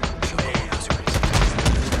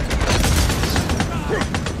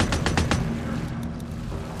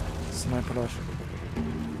 Sniperlar.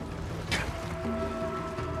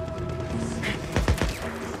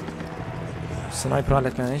 Sniper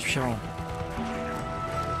halletmeden hiçbir şey var.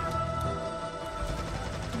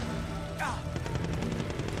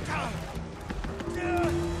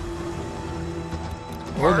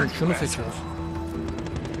 Oğlum şunu seçiyoruz.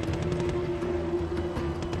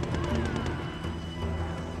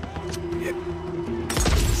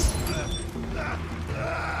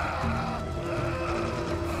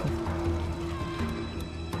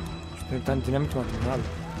 Bir tane dinamit var abi.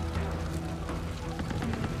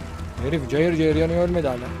 Herif cayır cayır yanıyor, ölmedi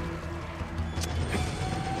hala.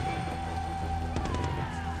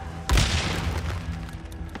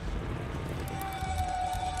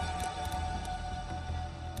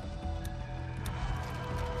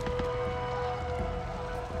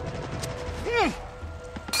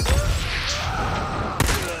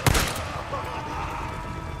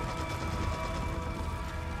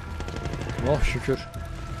 Oh şükür.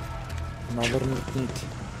 Another need.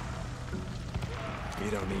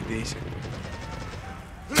 You don't need these.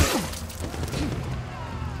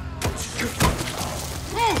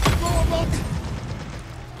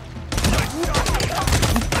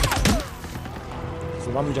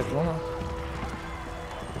 Kullanmayacaktım ama.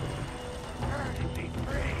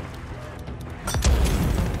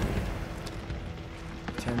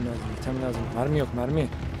 İtem lazım. Mermi yok, mermi.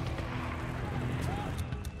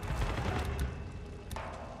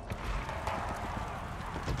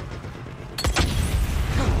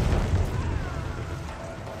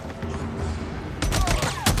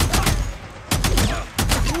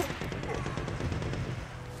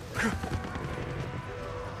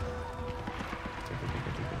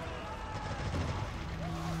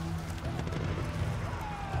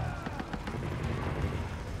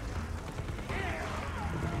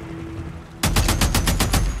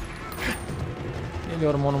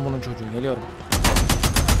 Geliyorum onun bunun çocuğu, geliyorum.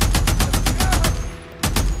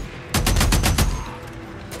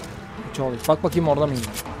 Çoğalıyor. Bak bakayım orada mıyım?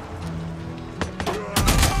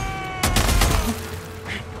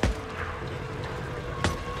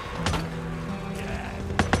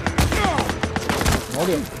 Ne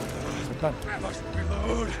oluyor? Lan.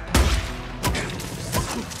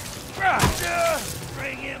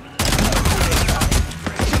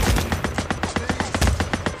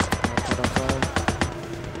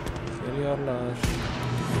 Geliyorlar.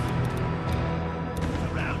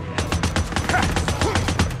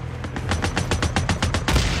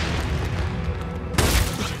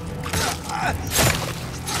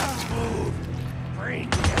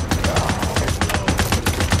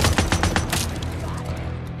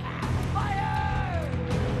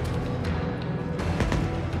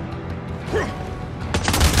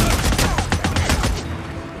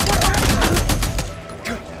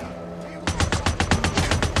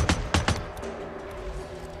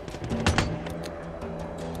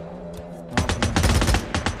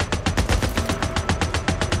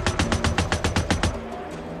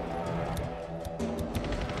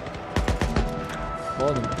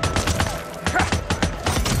 Oğlum.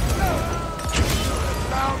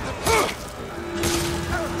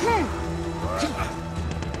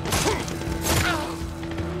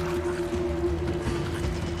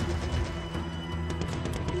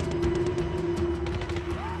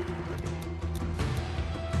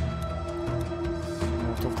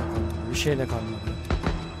 Ortalıkta kalmadı. Bir şey de kalmadı.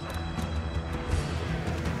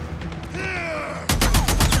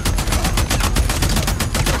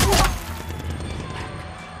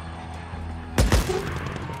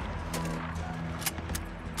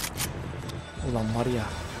 Ulan var ya.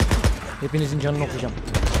 Hepinizin canını okuyacağım.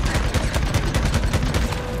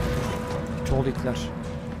 Çoğul itler.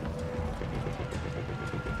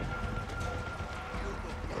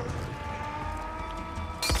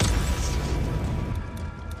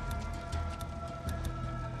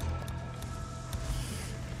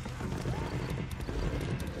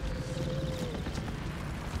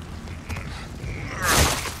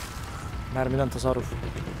 Mermiden tasarruf.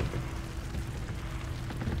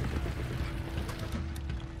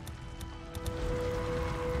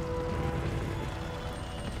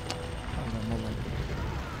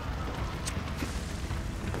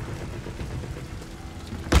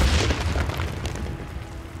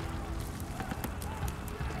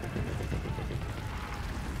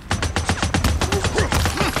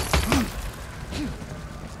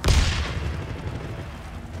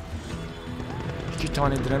 İki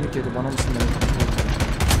tane dinamit yedi, bana mısın demek?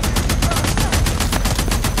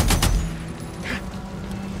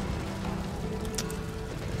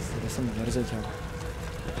 Sırasın gerizekalı.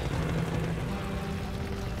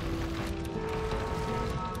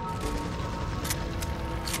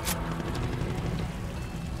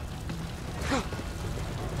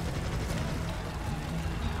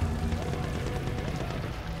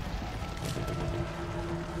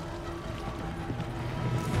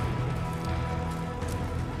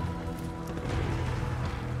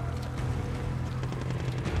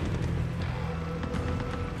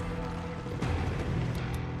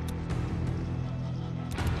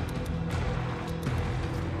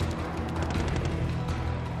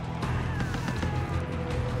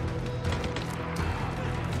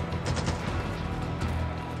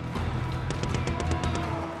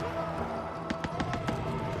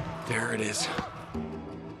 There it is.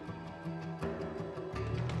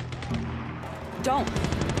 Don't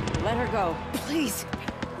let her go. Please,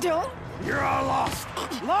 don't. You're all lost.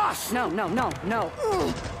 Lost! No, no, no, no.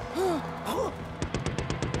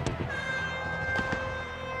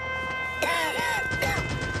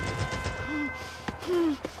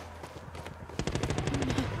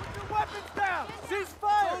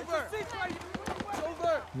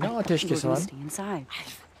 Ne ateşkesi var?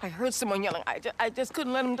 I heard someone yelling. I just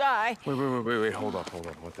couldn't let him die. Wait. Hold up.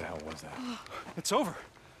 What the hell was that? It's over.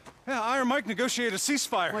 Yeah, Iron Mike negotiated a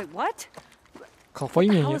ceasefire. Wait, what?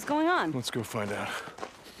 Kafayı mı What the hell yiyor? is going on? Let's go find out.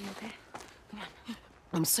 You okay? Come on.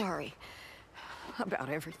 I'm sorry about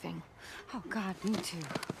everything. Oh, God, me too.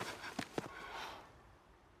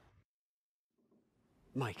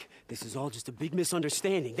 Mike, this is all just a big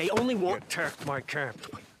misunderstanding. They only want... You attacked my camp.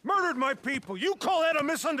 Murdered my people. You call that a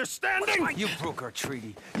misunderstanding? You broke our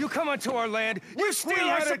treaty. You come onto our land. You steal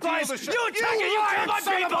our had a deal supplies. to You attack and you kill my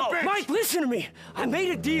people. Mike, listen to me. I made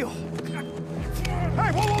a deal.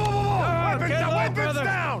 Hey, whoa. Weapons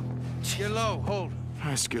down. Get low. Hold.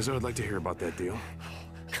 Hi, Skizzo. I'd like to hear about that deal.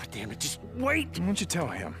 God damn it, just wait. Why don't you tell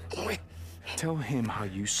him? Tell him how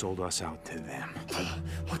you sold us out to them.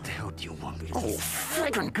 What the hell do you want me to do? Oh,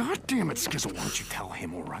 friggin' goddamn it, Skizzo. Why don't you tell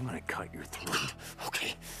him or I'm gonna cut your throat.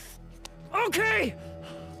 Okay. Okay!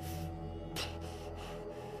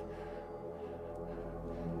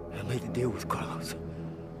 I made a deal with Carlos.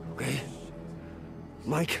 Okay?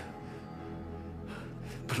 Mike.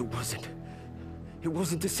 But it wasn't. It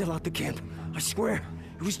wasn't to sell out the camp. I swear.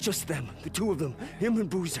 It was just them. The two of them. Him and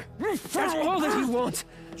Boozer. That's all that he wants.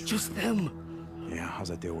 Just them. Yeah, how's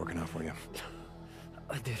that deal working out for you?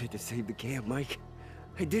 I did it to save the camp, Mike.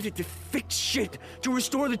 I did it to fix shit. To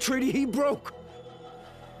restore the treaty he broke.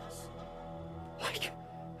 Mike.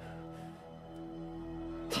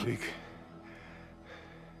 Deke.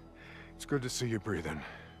 It's good to see you breathing.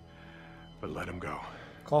 But let him go.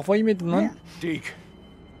 Kafayı mı yedin lan? Deke.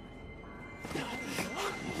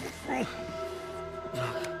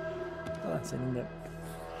 Lan senin de.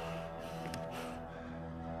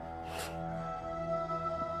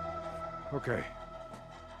 Okay.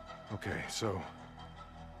 Okay, so...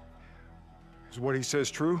 Is what he says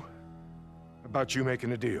true? About you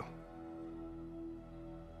making a deal?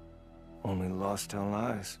 Only lost tell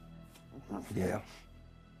lies. Yeah,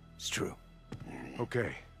 it's true.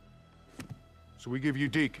 Okay. So we give you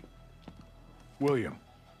Deke, William,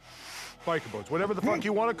 biker boats, whatever the fuck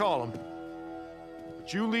you want to call them.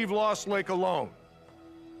 But you leave Lost Lake alone.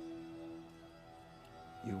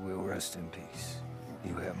 You will rest in peace.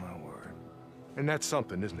 You have my word. And that's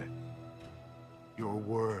something, isn't it? Your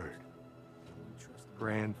word.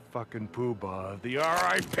 Grand fucking poobah of the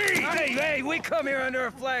R.I.P. Hey, we come here under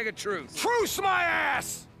a flag of truce. Truce my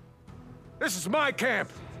ass! This is my camp.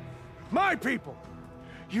 My people.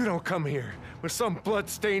 You don't come here with some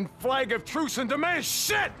blood-stained flag of truce and demand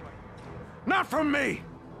shit! Not from me!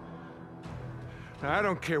 Now, I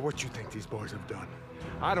don't care what you think these boys have done.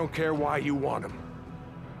 I don't care why you want them.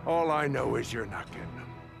 All I know is you're not getting them.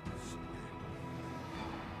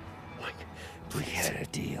 We had a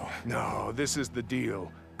deal. No, this is the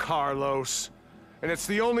deal, Carlos. And it's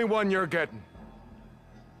the only one you're getting.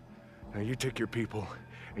 Now you take your people,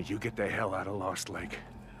 and you get the hell out of Lost Lake.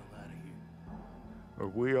 Or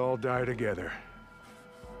we all die together.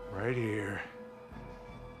 Right here.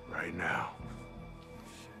 Right now.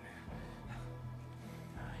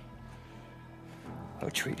 Our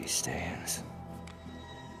treaty stands.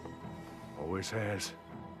 Always has.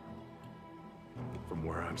 From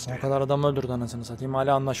where I'm O standing. kadar adam öldürdü anasını satayım.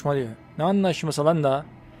 Hala anlaşma diyor. Ne anlaşması lan daha?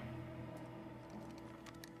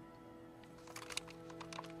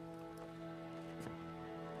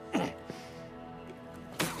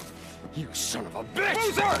 You son of a bitch!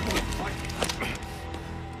 Loser!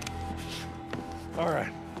 All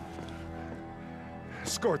right.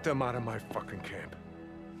 Escort them out of my fucking camp.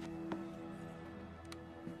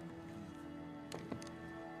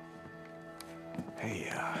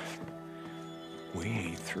 Hey, we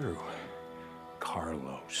ain't through.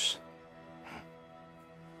 Carlos.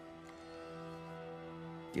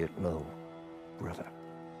 Get low, brother.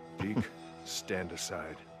 Deke, stand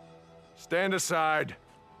aside. Stand aside!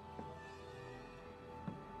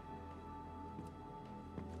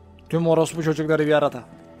 Tüm orospu çocukları bir arada.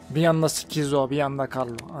 Bir yanda Skizzo, bir yanda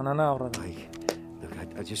Carlo. Ananı avradı.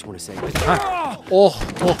 Look, I just want to say...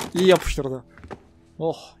 Oh, iyi yapıştırdı.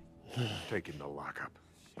 Oh. Take him to lockup.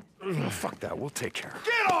 Fuck that, we'll take care of it.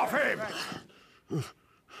 Get off him!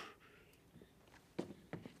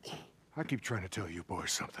 I keep trying to tell you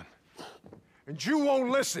boys something. And you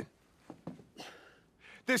won't listen.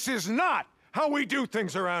 This is not how we do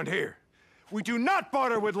things around here. We do not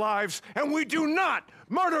barter with lives, and we do not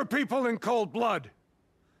murder people in cold blood.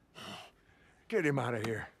 Get him out of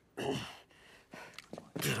here.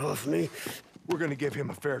 Get off me. We're gonna give him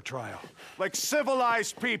a fair trial, like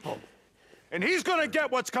civilized people. And he's gonna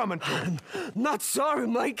get what's coming to him. I'm not sorry,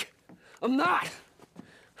 Mike. I'm not.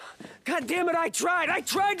 God damn it, I tried. I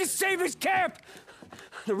tried to save his camp.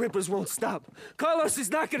 The Rippers won't stop. Carlos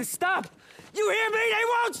is not gonna stop. You hear me? They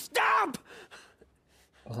won't stop!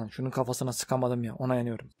 Ulan şunun kafasına sıkamadım ya. Ona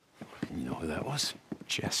yanıyorum. You know who that was?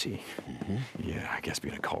 Jesse. Yeah, I guess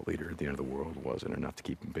being a cult leader at the end of the world wasn't enough to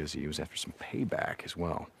keep him busy. He was after some payback as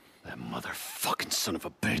well. That motherfucking son of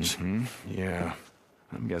a bitch. Yeah.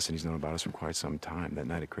 I'm guessing he's known about us for quite some time. That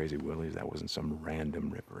night at Crazy Willie's, that wasn't some random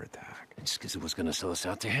Ripper attack. And Skizzo was gonna sell us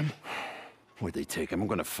out to him? Where'd they take him? I'm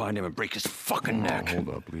gonna find him and break his fucking neck. Hold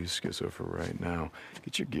up, leave Skizzo for right now.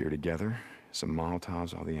 Get your gear together. Some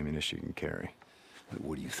Molotovs, all the ammunition you can carry.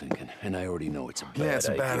 What are you thinking? And I already know it's a bad idea. Yeah, it's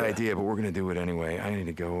a bad idea, but we're gonna do it anyway. I need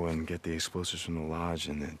to go and get the explosives from the lodge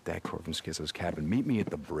and that cord from Skizzo's cabin. Meet me at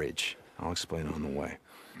the bridge. I'll explain on the way.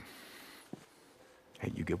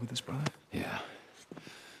 Hey, you good with this, brother? Yeah.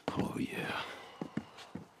 Oh yeah.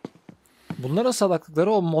 Bunlara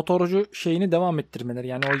salaklıkları o motorcu şeyini devam ettirmeleri.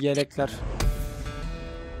 Yani o yelekler.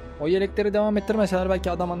 O yelekleri devam ettirmeseler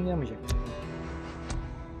belki adam anlayamayacak.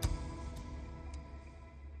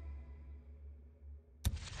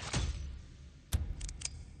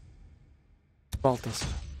 Baltası.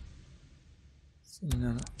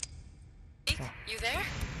 İnanın. You there?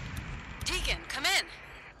 Deacon, come in.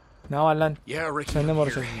 Ne var lan? Yeah, Ricky. Sen de mi Here.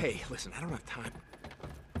 uğraşıyorsun? Hey, listen, I don't have time.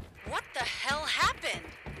 What the hell happened?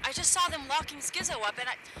 I just saw them locking Skizzo up and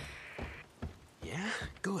Yeah?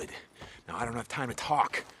 Good. Now, I don't have time to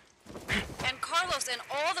talk. And Carlos and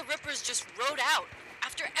all the Rippers just rode out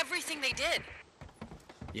after everything they did.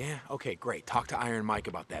 Yeah? Okay, great. Talk to Iron Mike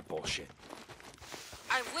about that bullshit.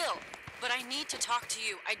 I will, but I need to talk to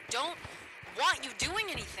you. I don't want you doing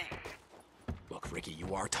anything. Look, Ricky,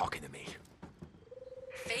 you are talking to me.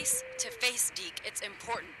 Face to face, Deke. It's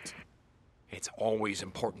important. It's always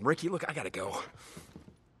important. Ricky, look, I gotta go.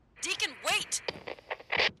 Deacon, wait!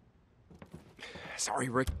 Sorry,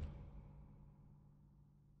 Ricky,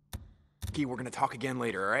 we're gonna talk again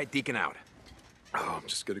later, all right? Deacon out. Oh, I'm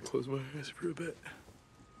just gonna close my eyes for a bit.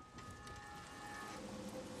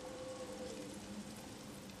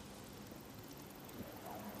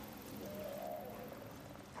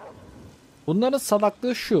 Bunların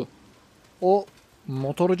salaklığı şu. O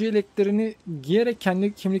motorcu eleklerini giyerek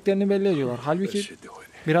kendi kimliklerini belli ediyorlar. Halbuki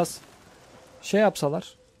biraz şey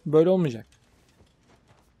yapsalar böyle olmayacak.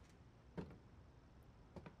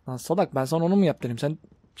 Lan salak, ben sana onu mu yap dedim, sen...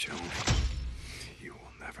 Joe, you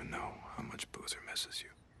will never know how much Boozer misses you.